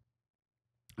shows.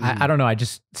 I don't know. I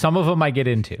just some of them I get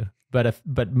into,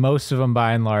 but most of them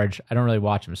by and large I don't really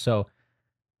watch them. So,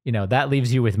 that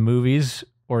leaves you with movies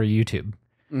or YouTube.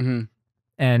 Mm-hmm.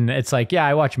 And it's like, yeah,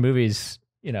 I watch movies,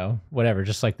 whatever,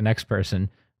 just like the next person.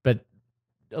 But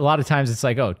a lot of times it's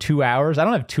like, 2 hours. I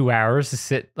don't have 2 hours to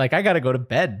sit. Like, I got to go to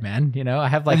bed, man. I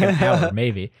have like an hour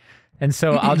maybe. And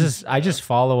so I just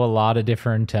follow a lot of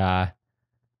different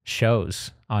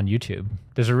shows on YouTube.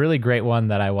 There's a really great one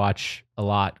that I watch a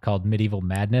lot called Medieval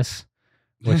Madness,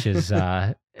 which is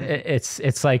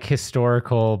it's like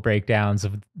historical breakdowns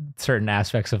of certain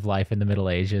aspects of life in the Middle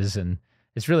Ages, and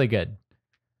it's really good.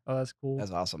 Oh, that's cool.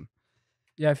 That's awesome.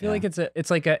 Yeah, I feel like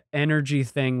it's like an energy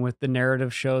thing with the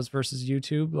narrative shows versus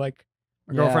YouTube. Like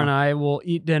my girlfriend and I will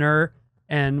eat dinner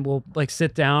and we'll like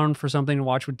sit down for something to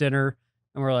watch with dinner,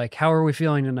 and we're like, how are we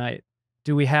feeling tonight?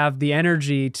 Do we have the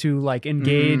energy to like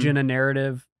engage in a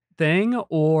narrative thing,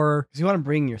 or Because you want to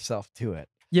bring yourself to it.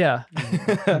 yeah?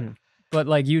 But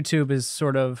like YouTube is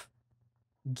sort of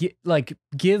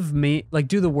give me like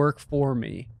do the work for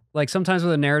me. Like sometimes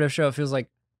with a narrative show, it feels like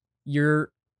you're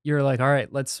like, all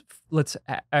right, let's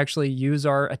actually use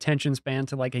our attention span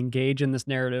to like engage in this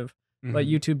narrative. But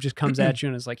YouTube just comes at you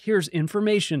and is like, here's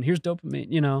information, here's dopamine,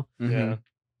 Yeah.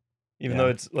 Even though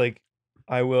it's like,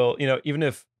 I will, even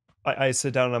if I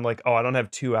sit down and I'm like, oh, I don't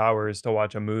have 2 hours to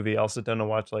watch a movie, I'll sit down and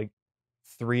watch like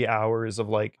 3 hours of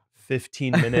like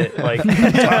 15-minute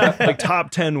like top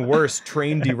 10 worst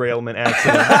train derailment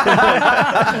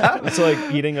accidents. It's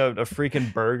like eating a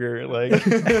freaking burger. Like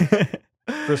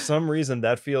for some reason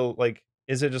that feel like,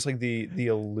 is it just like the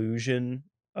illusion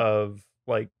of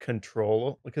like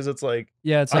control? Because it's like,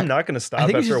 yeah, it's I'm like, not going to stop I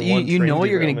think after it's just, one. you know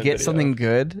you're going gonna to get something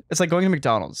good. It's like going to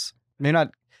McDonald's. Maybe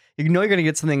not. You know you're gonna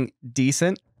get something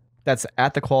decent that's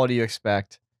at the quality you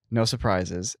expect. No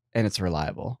surprises, and it's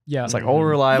reliable. yeah, It's like all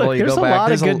reliable. Look, You there's go a back. lot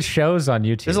There's of good shows on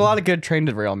YouTube. There's a lot of good train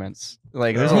derailments.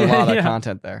 Like there's a lot of Yeah.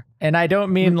 content there. And I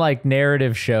don't mean like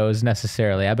narrative shows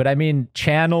necessarily, but I mean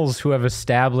channels who have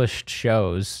established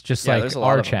shows, just Yeah, like there's a lot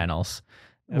our of them. channels,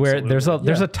 where there's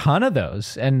a ton of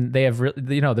those, and they have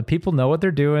the people know what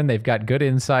they're doing. They've got good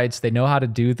insights. They know how to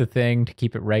do the thing to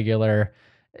keep it regular.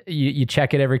 You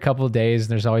check it every couple of days, and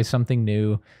there's always something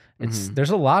new. There's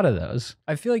a lot of those.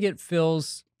 I feel like it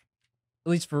fills, at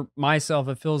least for myself,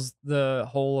 it fills the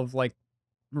whole of like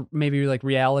maybe like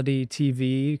reality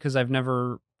TV because I've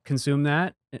never consumed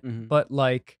that. But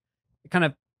like it kind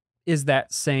of is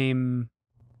that same,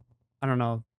 I don't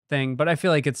know, thing. But I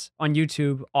feel like it's on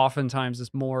YouTube. Oftentimes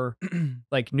it's more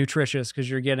like nutritious because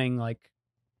you're getting like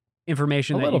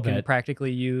information that you can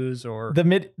practically use. Or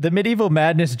the medieval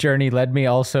madness journey led me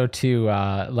also to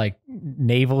like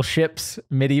naval ships,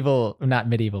 not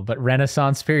medieval, but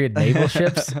Renaissance period naval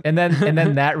ships, and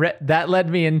then that led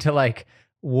me into like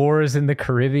wars in the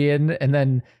Caribbean, and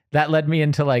then that led me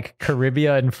into like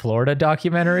Caribbean and Florida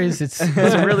documentaries. It's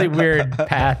a really weird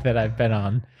path that I've been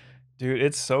on. Dude,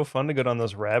 it's so fun to go down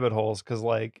those rabbit holes because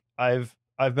like I've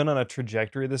been on a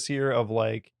trajectory this year of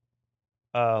like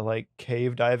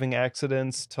cave diving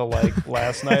accidents to like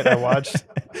last night I watched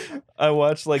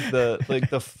like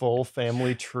the full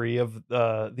family tree of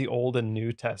the Old and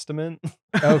New Testament.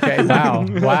 Okay,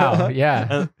 wow, yeah.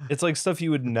 And it's like stuff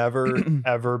you would never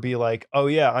ever be like, oh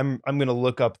yeah, I'm gonna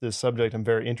look up this subject. I'm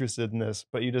very interested in this,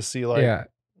 but you just see like, yeah.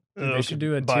 They should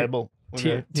do a Bible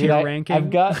tier Dude, ranking. I've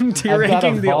got tier I've got a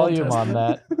ranking the Old volume on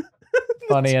Testament. that.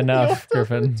 Funny enough,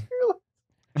 Griffin.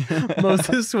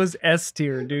 Moses was S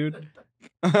tier, dude.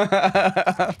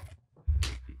 Part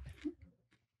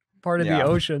of the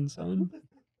ocean, son.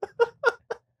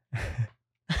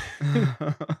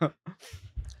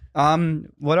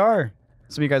 What are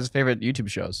some of you guys' favorite YouTube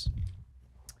shows?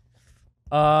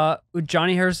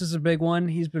 Johnny Harris is a big one.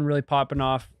 He's been really popping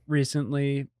off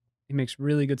recently. He makes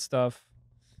really good stuff.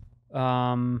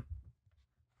 Man,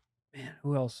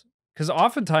 who else? Because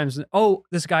oftentimes,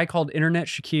 this guy called Internet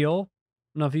Shaquille.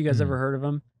 I don't know if you guys ever heard of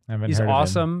him. He's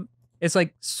awesome. It's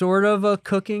like sort of a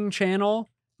cooking channel,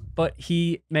 but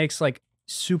he makes like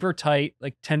super tight,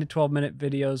 like 10 to 12 minute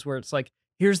videos where it's like,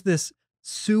 here's this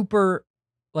super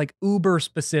like uber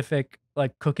specific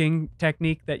like cooking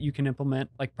technique that you can implement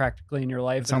like practically in your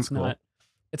life. Sounds cool.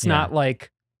 It's not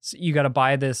like you got to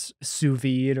buy this sous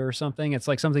vide or something. It's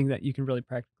like something that you can really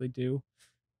practically do.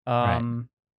 Right.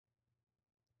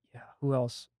 Yeah. Who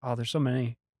else? Oh, there's so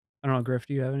many. I don't know. Griff,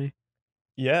 do you have any?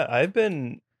 Yeah, I've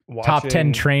been watching Top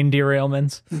 10 train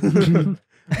derailments.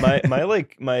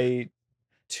 my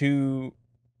two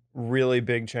really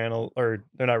big channel, or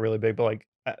they're not really big, but like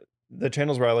the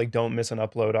channels where I like don't miss an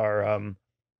upload are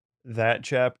That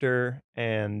Chapter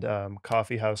and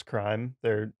Coffee House Crime.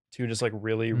 They're two just like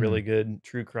really good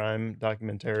true crime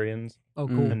documentarians. Oh,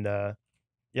 cool. And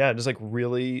yeah, just like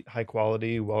really high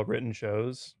quality, well written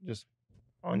shows just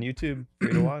on YouTube,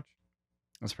 free to watch.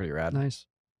 That's pretty rad. Nice.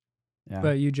 Yeah.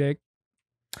 But you, Jake?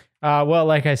 Well,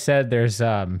 like I said, there's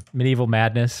Medieval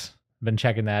Madness. Been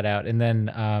checking that out. And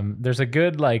then there's a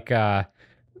good like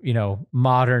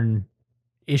modern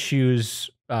issues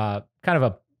kind of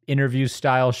a interview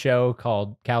style show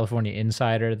called California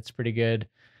Insider that's pretty good.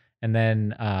 And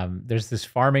then there's this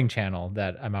farming channel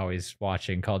that I'm always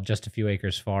watching called Just a Few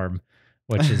Acres Farm,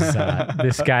 which is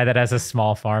this guy that has a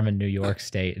small farm in New York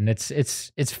State, and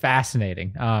it's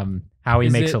fascinating how he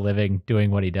makes a living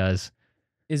doing what he does.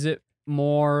 Is it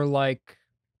more like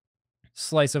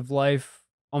slice of life,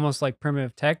 almost like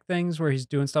primitive tech things where he's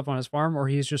doing stuff on his farm, or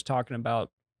he's just talking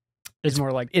about? It's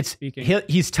more like speaking.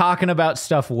 He's talking about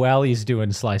stuff while he's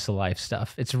doing slice of life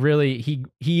stuff. It's really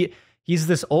he's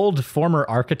this old former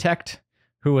architect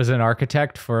who was an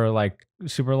architect for like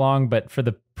super long, but for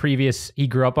the previous, he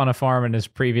grew up on a farm and his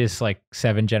previous like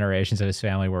 7 generations of his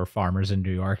family were farmers in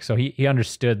New York. So he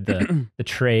understood the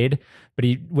trade, but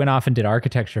he went off and did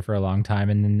architecture for a long time.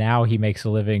 And then now he makes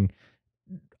a living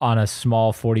on a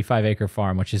small 45-acre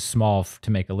farm, which is small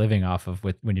to make a living off of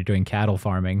when you're doing cattle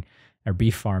farming or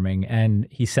beef farming. And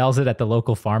he sells it at the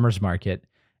local farmer's market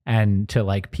and to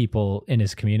like people in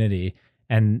his community.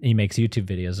 And he makes YouTube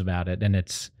videos about it. And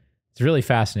it's really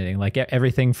fascinating. Like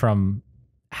everything from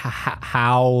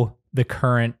how the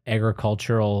current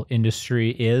agricultural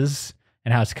industry is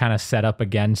and how it's kind of set up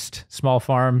against small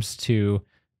farms to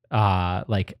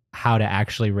like how to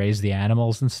actually raise the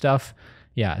animals and stuff.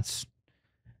 Yeah, it's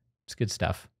good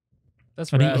stuff.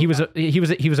 That's right. rad. He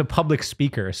was a public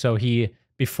speaker, so he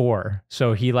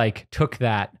like took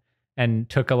that and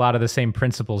took a lot of the same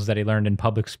principles that he learned in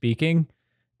public speaking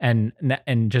and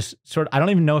just sort of, I don't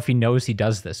even know if he knows he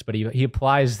does this, but he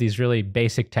applies these really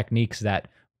basic techniques that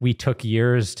we took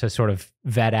years to sort of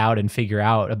vet out and figure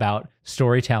out about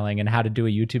storytelling and how to do a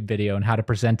YouTube video and how to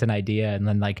present an idea, and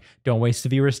then like don't waste the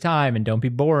viewer's time and don't be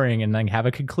boring and then have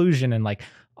a conclusion and like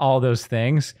all those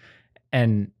things.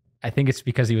 And I think it's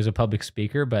because he was a public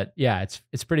speaker, but yeah,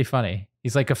 it's pretty funny.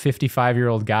 He's like a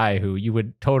 55-year-old guy who you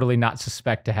would totally not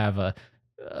suspect to have a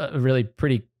really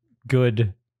pretty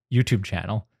good YouTube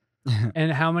channel.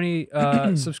 And how many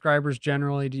subscribers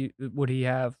generally would he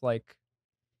have? Like,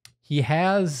 he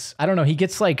has, I don't know, he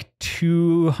gets like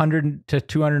 200 to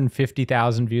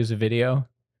 250,000 views a video.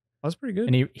 That's pretty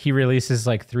good. And he releases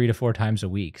like 3 to 4 times a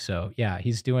week. So yeah,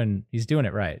 he's doing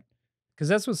it right. Because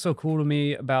that's what's so cool to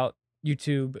me about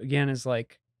YouTube, again, is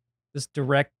like this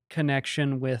direct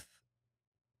connection with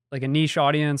like a niche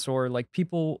audience or like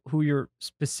people who you're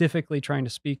specifically trying to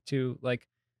speak to. Like,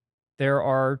 there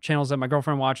are channels that my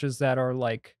girlfriend watches that are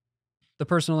like, the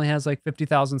person only has like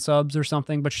 50,000 subs or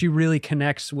something, but she really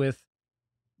connects with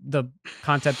the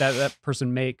content that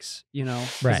person makes, you know,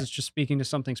 because right. It's just speaking to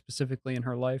something specifically in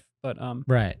her life. But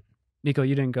right. Nico,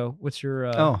 you didn't go. What's your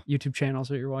YouTube channels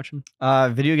that you're watching?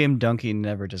 Video Game Donkey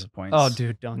never disappoints. Oh,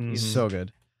 dude, Donkey is so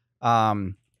good.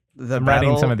 I'm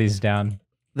writing some of these down.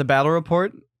 The Battle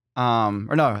Report,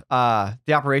 the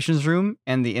Operations Room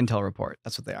and the Intel Report.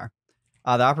 That's what they are.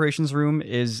 The Operations Room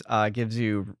is gives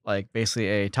you like basically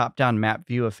a top-down map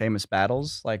view of famous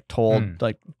battles, like told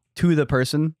like to the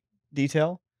person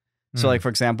detail. So like for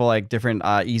example, like different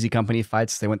Easy Company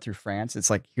fights, they went through France. It's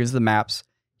like here's the maps,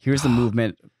 here's the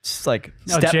movement, like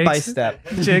step by step.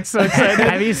 Jake's so excited.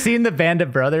 Have you seen the Band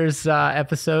of Brothers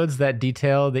episodes that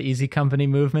detail the Easy Company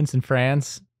movements in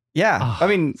France? Yeah, I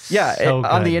mean, yeah, so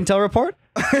on the Intel Report.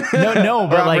 No,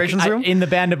 but like Operations Room? in the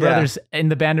Band of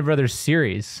Brothers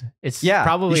series, it's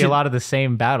probably you should- a lot of the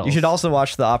same battles. You should also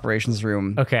watch the Operations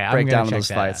Room I'm breakdown gonna of check those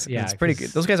that fights. out. Yeah, It's pretty 'cause-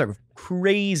 good. Those guys are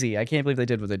crazy. I can't believe they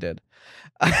did what they did.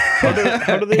 How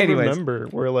do they Anyways. remember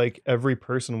where like every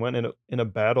person went in a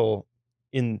battle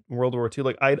in World War II?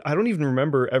 Like I don't even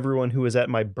remember everyone who was at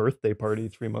my birthday party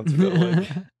 3 months ago. Like,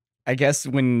 I guess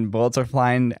when bullets are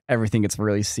flying, everything gets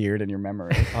really seared in your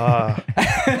memory.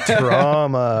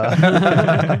 trauma.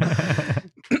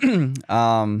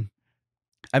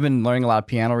 I've been learning a lot of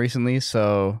piano recently.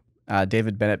 So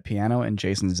David Bennett Piano and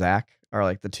Jason Zach are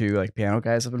like the two like piano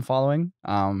guys I've been following.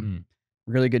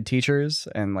 Really good teachers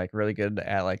and like really good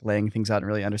at like laying things out in a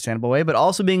really understandable way, but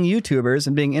also being YouTubers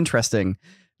and being interesting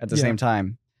at the same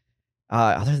time.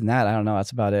 Other than that, I don't know.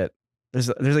 That's about it. There's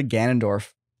a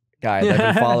Ganondorf guy that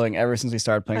I've been following ever since we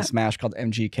started playing Smash called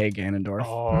MGK Ganondorf.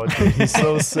 Oh, dude, he's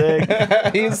so sick.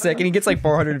 He's sick, and he gets like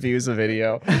 400 views a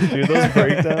video. Dude, those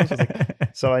breakdowns. Was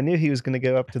like, so I knew he was going to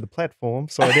go up to the platform,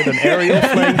 so I did an aerial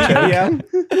flank choke. Yeah.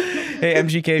 Hey,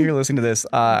 MGK, if you're listening to this,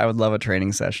 I would love a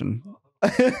training session.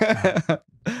 I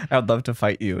would love to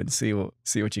fight you and see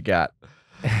what you got.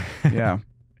 Yeah.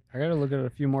 I gotta look at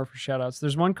a few more for shoutouts.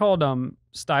 There's one called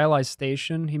Stylized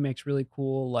Station. He makes really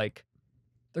cool, like,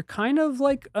 they're kind of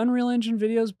like Unreal Engine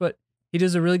videos, but he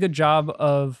does a really good job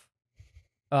of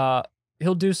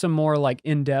he'll do some more like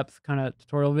in-depth kind of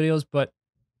tutorial videos, but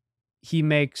he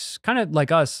makes kind of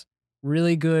like us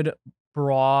really good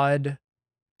broad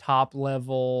top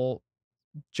level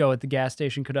Joe at the gas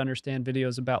station could understand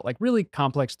videos about like really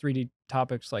complex 3D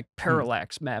topics like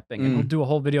parallax mapping, and he'll do a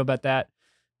whole video about that.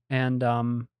 And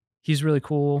he's really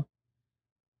cool.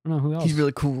 I don't know who else. He's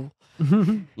really cool.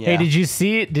 Yeah. Hey, did you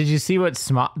see what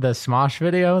the Smosh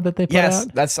video that they put out?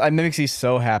 Yes, that makes me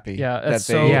so happy. Yeah, that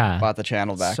they bought the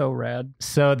channel back. So rad.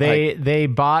 So they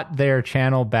bought their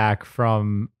channel back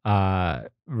from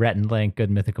Rhett and Link, Good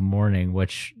Mythical Morning,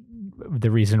 which the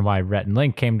reason why Rhett and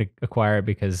Link came to acquire it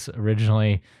because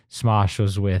originally Smosh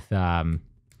was with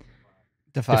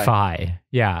Defy.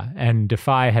 Yeah, and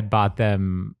Defy had bought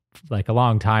them like a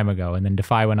long time ago, and then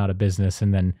Defy went out of business,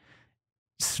 and then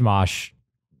Smosh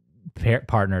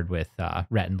partnered with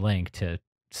Rhett and Link to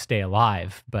stay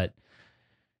alive. But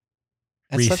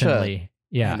That's recently,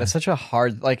 that's such a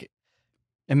hard, like,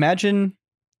 imagine,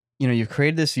 you've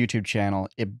created this YouTube channel,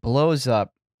 it blows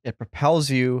up, it propels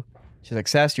you to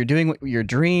success, you're doing your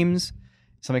dreams,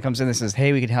 somebody comes in and says,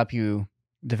 hey, we can help you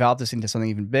develop this into something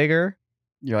even bigger.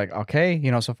 You're like, okay,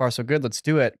 so far so good, let's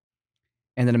do it.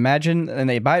 And then imagine, and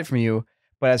they buy it from you,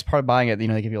 but as part of buying it, they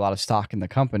give you a lot of stock in the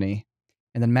company.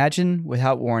 And then imagine,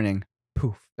 without warning,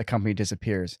 poof, the company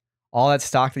disappears. All that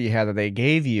stock that you had that they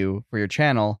gave you for your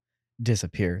channel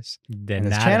disappears. And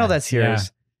this channel that's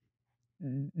yours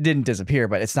didn't disappear,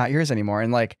 but it's not yours anymore.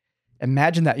 And like,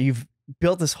 imagine that you've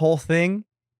built this whole thing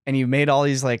and you made all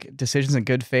these like decisions in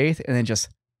good faith, and then just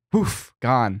poof,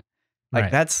 gone.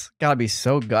 Like that's gotta be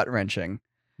so gut wrenching.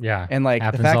 Yeah, and like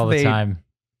happens the fact all that the time.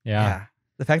 Yeah,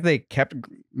 the fact that they kept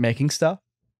making stuff,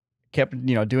 kept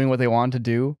doing what they wanted to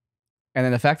do, and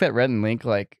then the fact that Rhett and Link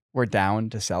like were down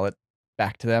to sell it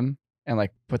back to them and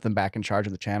like put them back in charge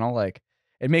of the channel, like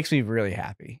it makes me really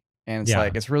happy. And it's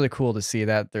like it's really cool to see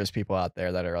that there's people out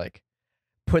there that are like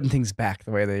putting things back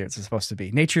the way they're supposed to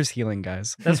be. Nature's healing,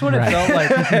 guys. That's what it felt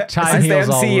like. Time heals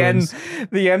all wounds.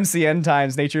 The MCN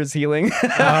times, nature's healing. Oh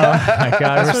my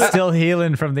God, we're still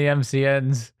healing from the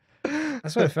MCNs.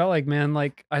 That's what it felt like, man.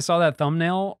 Like I saw that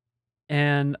thumbnail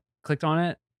and clicked on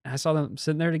it. And I saw them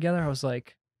sitting there together. I was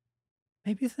like,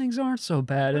 maybe things aren't so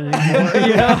bad anymore.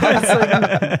 It's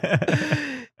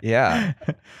like, yeah.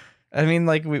 I mean,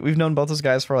 like we've known both those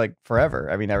guys for like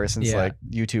forever. I mean, ever since like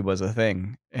YouTube was a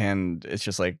thing, and it's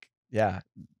just like, yeah,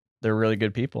 they're really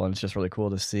good people, and it's just really cool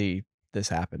to see this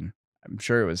happen. I'm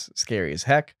sure it was scary as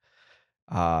heck.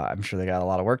 I'm sure they got a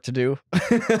lot of work to do,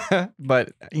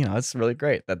 but it's really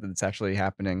great that it's actually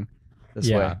happening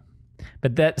this way.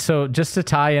 But so just to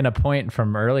tie in a point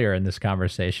from earlier in this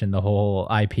conversation, the whole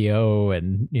IPO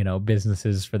and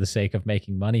businesses for the sake of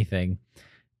making money thing.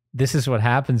 This is what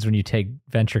happens when you take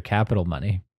venture capital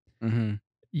money. Mm-hmm.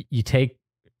 You take,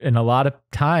 and a lot of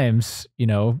times,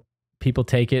 people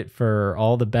take it for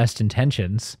all the best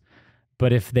intentions,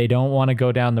 but if they don't want to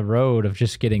go down the road of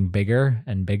just getting bigger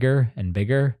and bigger and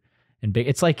bigger and big,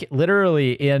 it's like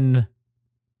literally in,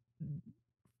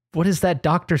 what is that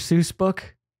Dr. Seuss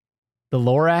book? The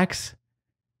Lorax?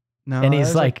 No, and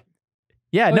he's like,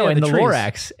 in the trees.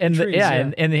 Lorax. And Trees,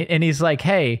 and he's like,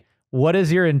 hey, what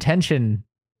is your intention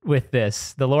with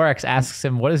this? The Lorax asks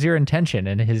him, what is your intention?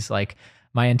 And his like,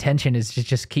 my intention is to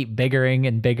just keep biggering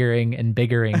and biggering and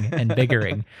biggering and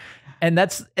biggering. And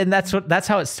that's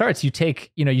how it starts. You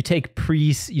take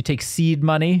seed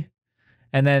money,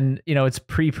 and then, it's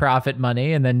pre-profit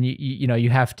money, and then you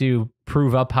have to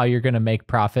prove up how you're going to make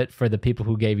profit for the people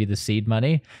who gave you the seed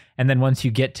money. And then once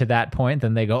you get to that point,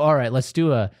 then they go, all right, let's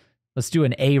do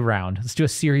an A round. Let's do a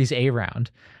Series A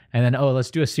round. And then,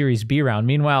 let's do a Series B round.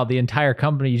 Meanwhile, the entire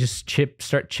company, you just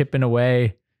start chipping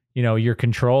away, your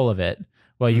control of it,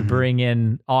 while you bring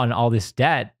in on all this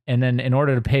debt. And then in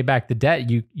order to pay back the debt,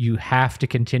 you have to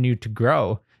continue to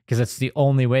grow, because that's the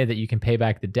only way that you can pay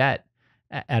back the debt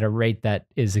at a rate that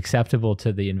is acceptable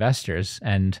to the investors.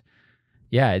 And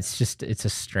yeah, it's a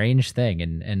strange thing.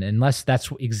 And unless that's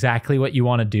exactly what you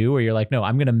want to do, where you're like, no,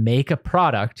 I'm going to make a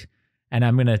product, and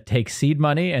I'm going to take seed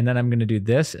money, and then I'm going to do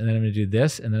this, and then I'm going to do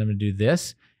this, and then I'm going to do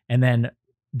this. And then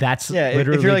that's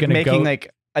literally if you're like gonna making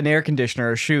like an air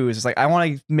conditioner or shoes, it's like, I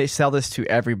want to sell this to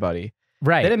everybody.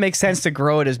 right. Then it makes sense to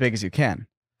grow it as big as you can.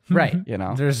 Right.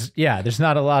 There's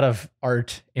not a lot of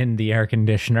art in the air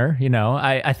conditioner.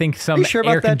 I think some sure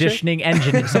about air that, conditioning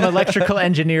some electrical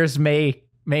engineers may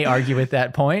argue with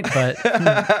that point, but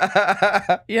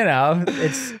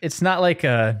it's not like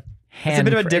a hand. It's a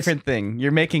bit of a different thing.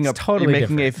 You're making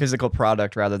a physical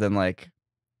product rather than like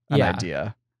an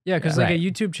idea. Yeah, because like a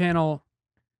YouTube channel,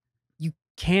 you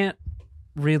can't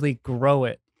really grow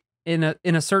it in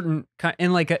a certain kind,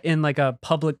 in like a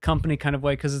public company kind of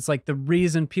way, because it's like the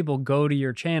reason people go to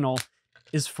your channel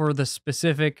is for the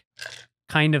specific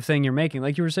kind of thing you're making.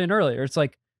 Like you were saying earlier, it's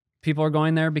like people are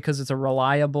going there because it's a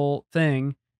reliable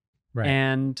thing, right.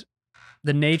 And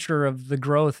the nature of the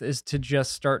growth is to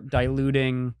just start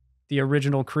diluting the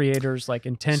original creator's like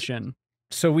intention.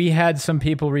 So we had some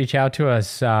people reach out to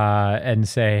us and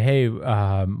say, hey,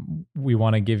 we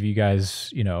want to give you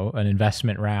guys, an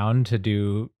investment round to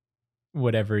do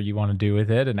whatever you want to do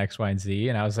with it, and X, Y, and Z.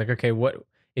 And I was like, okay, what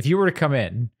if you were to come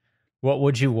in, what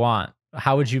would you want?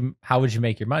 How would you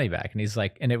make your money back? And he's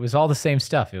like, and it was all the same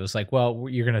stuff. It was like, well,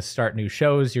 you're going to start new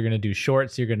shows, you're going to do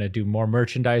shorts, you're going to do more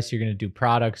merchandise, you're going to do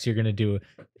products, you're going to do,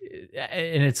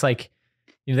 and it's like,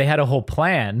 they had a whole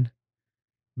plan.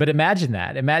 But imagine,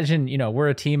 we're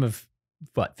a team of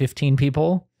 15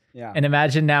 people. Yeah. And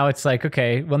imagine now it's like,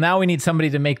 okay, well, now we need somebody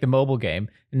to make the mobile game.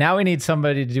 Now we need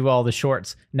somebody to do all the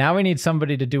shorts. Now we need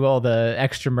somebody to do all the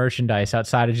extra merchandise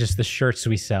outside of just the shirts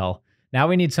we sell. Now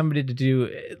we need somebody to do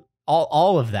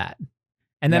all of that.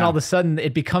 And then all of a sudden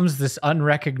it becomes this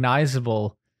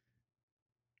unrecognizable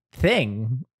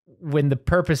thing, when the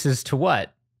purpose is to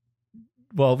what?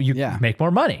 Well, you make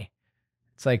more money.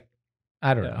 It's like,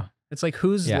 I don't know. It's like,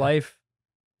 whose life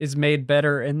is made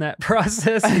better in that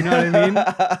process? You know what I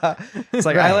mean? It's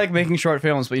like, I like making short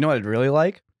films, but you know what I'd really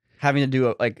like? Having to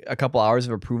do a couple hours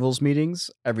of approvals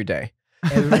meetings every day.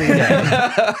 Every day.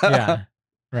 Yeah.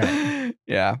 Right.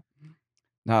 Yeah.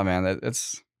 No, man,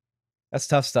 that's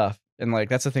tough stuff. And like,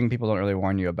 that's the thing people don't really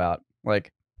warn you about.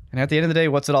 Like, and at the end of the day,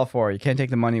 what's it all for? You can't take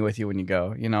the money with you when you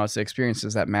go. It's the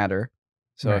experiences that matter.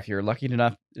 So if you're lucky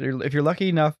enough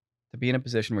to be in a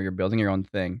position where you're building your own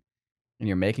thing and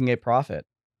you're making a profit,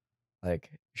 like,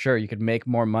 sure, you could make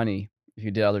more money if you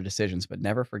did other decisions, but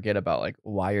never forget about like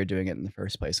why you're doing it in the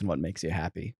first place and what makes you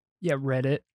happy. Yeah,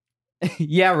 Reddit.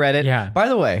 Yeah, Reddit. Yeah. By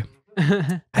the way,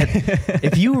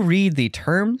 if you read the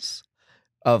terms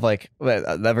of like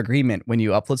of agreement when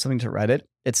you upload something to Reddit,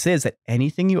 it says that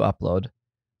anything you upload,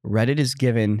 Reddit is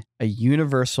given a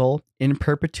universal in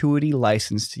perpetuity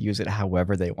license to use it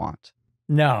however they want.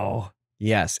 No.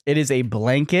 Yes, it is a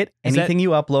blanket. Anything you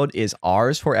upload is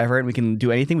ours forever, and we can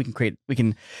do anything. We can create. We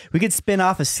could spin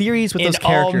off a series with those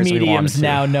characters. All mediums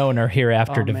now known or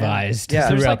hereafter devised throughout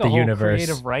there's like the a whole universe.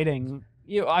 Creative writing.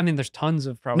 There's tons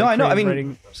of probably. No, I know. I mean,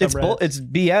 writing it's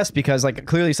BS, because like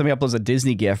clearly somebody uploads a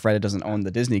Disney GIF. Reddit doesn't own the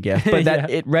Disney GIF, but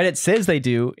Reddit says they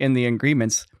do in the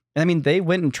agreements. And I mean, they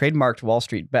went and trademarked Wall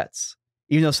Street Bets,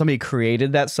 even though somebody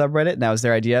created that subreddit and that was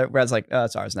their idea. Reddit's like, oh,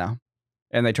 it's ours now,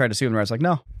 and they tried to sue them. Reddit's like,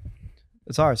 no.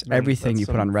 It's ours. Everything you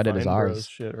put on Reddit is ours.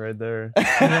 Shit right there.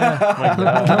 Have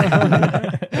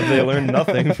they learned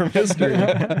nothing from history?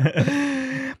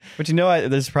 But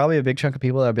there's probably a big chunk of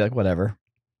people that'll be like, whatever,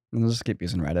 and they'll just keep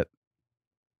using Reddit.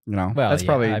 Well, that's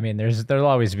probably. I mean, there'll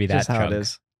always be that just how chunk. it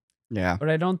is. Yeah, but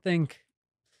I don't think.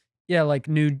 Yeah, like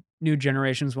new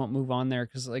generations won't move on there,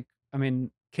 because like, I mean,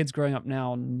 kids growing up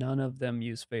now, none of them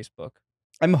use Facebook.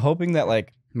 I'm hoping that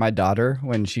like my daughter,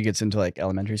 when she gets into like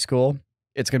elementary school,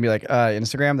 it's gonna be like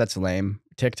Instagram, that's lame.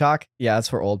 TikTok, yeah, that's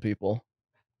for old people.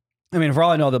 I mean, for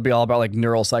all I know, they'll be all about like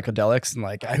neural psychedelics and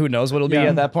like who knows what it'll be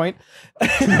at that point.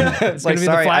 It's like,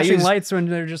 sorry, the flashing lights when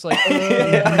they're just like,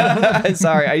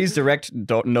 sorry, I use direct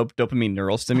dopamine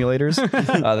neural stimulators.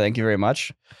 Thank you very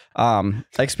much. I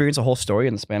experienced a whole story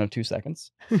in the span of 2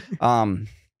 seconds.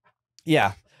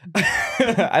 Yeah,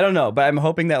 I don't know, but I'm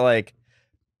hoping that like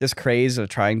this craze of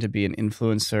trying to be an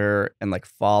influencer and like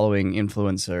following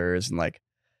influencers and like,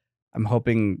 I'm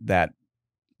hoping that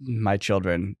my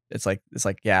children, it's like,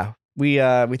 yeah, we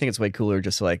think it's way cooler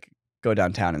just to like go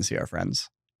downtown and see our friends,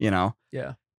 you know?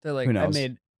 Yeah. They're like, Who knows?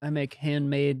 I make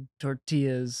handmade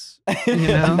tortillas, you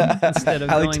know, instead of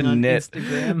going on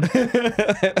Instagram.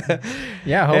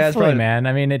 Yeah, hopefully, man.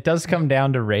 I mean, it does come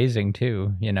down to raising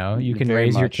too, you know? You can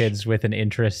raise your kids with an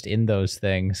interest in those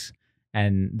things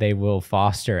and they will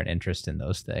foster an interest in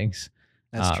those things.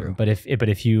 That's true. But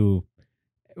if you,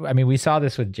 I mean, we saw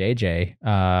this with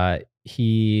JJ.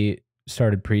 He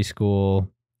started preschool.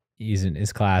 He's in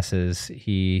his classes.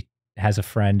 He has a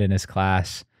friend in his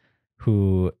class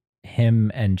who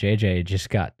him and JJ just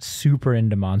got super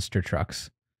into monster trucks.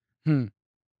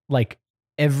 Like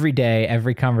every day,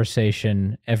 every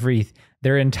conversation,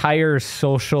 their entire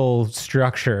social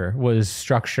structure was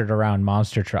structured around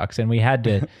monster trucks. And we had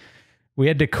to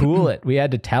cool it. We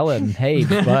had to tell him, hey,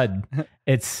 bud,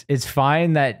 it's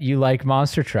fine that you like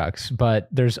monster trucks, but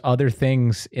there's other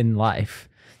things in life.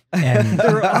 And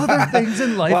there are other things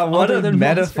in life. Wow, what other a than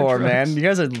metaphor, man! trucks. You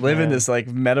guys are living this like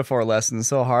metaphor lesson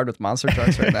so hard with monster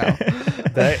trucks right now.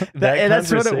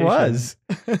 That's what it was.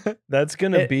 That's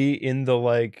gonna be in the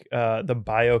like the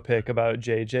biopic about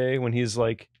JJ when he's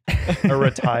like a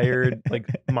retired like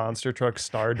monster truck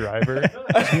star driver.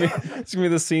 It's gonna be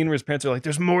the scene where his parents are like,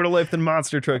 "There's more to life than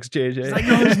monster trucks, JJ." It's like,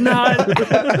 no, there's not.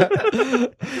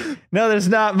 No, there's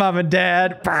not, Mom and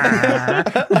Dad.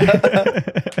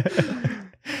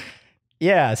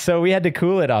 Yeah, so we had to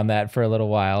cool it on that for a little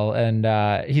while,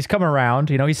 and he's come around.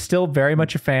 You know, he's still very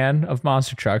much a fan of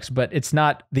monster trucks, but it's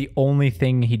not the only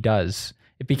thing he does.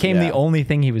 It became the only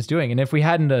thing he was doing, and if we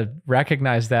hadn't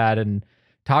recognized that and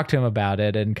talked to him about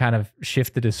it and kind of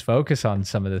shifted his focus on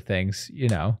some of the things, you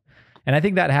know, and I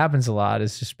think that happens a lot.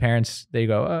 It's just parents, they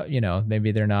go, you know,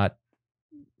 maybe they're not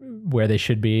where they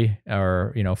should be,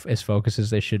 or you know, as focused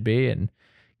as they should be, and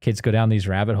kids go down these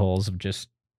rabbit holes of just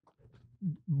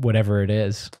whatever it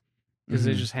is, because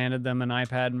they just handed them an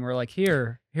iPad and we're like,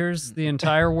 here's the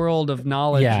entire world of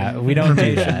knowledge. Yeah, we don't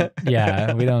do that.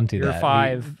 Yeah, we don't do You're that. You're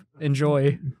 5.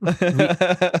 Enjoy.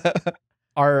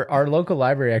 Our local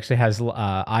library actually has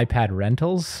iPad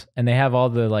rentals, and they have all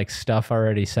the like stuff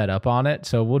already set up on it.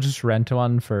 So we'll just rent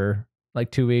one for like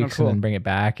 2 weeks and then bring it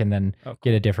back and then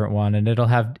get a different one. And it'll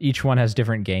have, each one has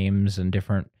different games and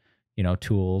different, you know,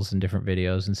 tools and different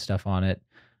videos and stuff on it.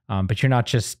 But you're not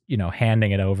just, you know,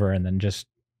 handing it over and then just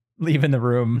leaving the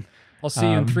room. I'll see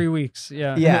you in 3 weeks.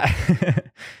 Yeah. Yeah.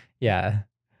 Yeah.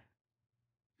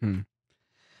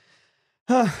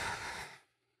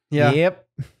 Yeah. Yep.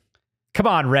 Come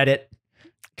on, Reddit.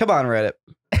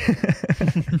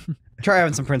 Try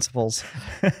having some principles.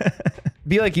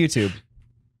 Be like YouTube.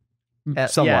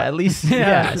 Somewhat. Yeah, at least,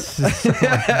 yes.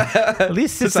 At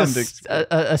least it's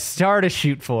a star to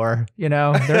shoot for. You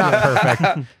know, they're not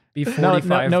perfect. Be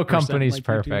 45%. No company's like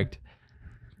perfect.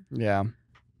 Yeah.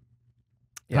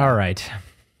 All right.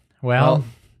 Well,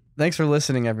 thanks for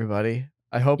listening, everybody.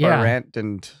 I hope our rant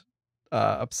didn't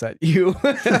upset you.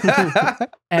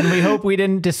 And we hope we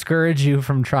didn't discourage you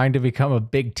from trying to become a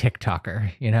big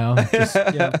TikToker, you know? Just,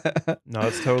 No,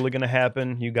 it's totally going to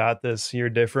happen. You got this. You're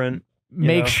different.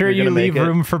 Make sure you leave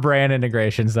room for brand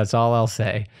integrations. That's all I'll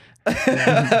say.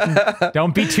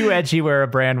 Don't be too edgy where a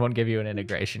brand won't give you an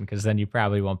integration, because then you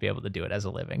probably won't be able to do it as a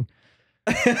living.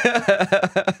 Here's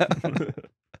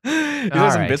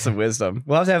some bits of wisdom.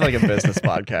 We'll have to have like a business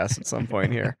podcast at some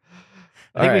point here.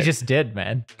 I think we just did,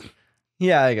 man.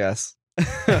 Yeah, I guess. All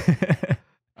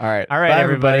right. All right, Bye,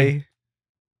 everybody.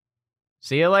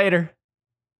 See you later.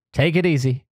 Take it easy.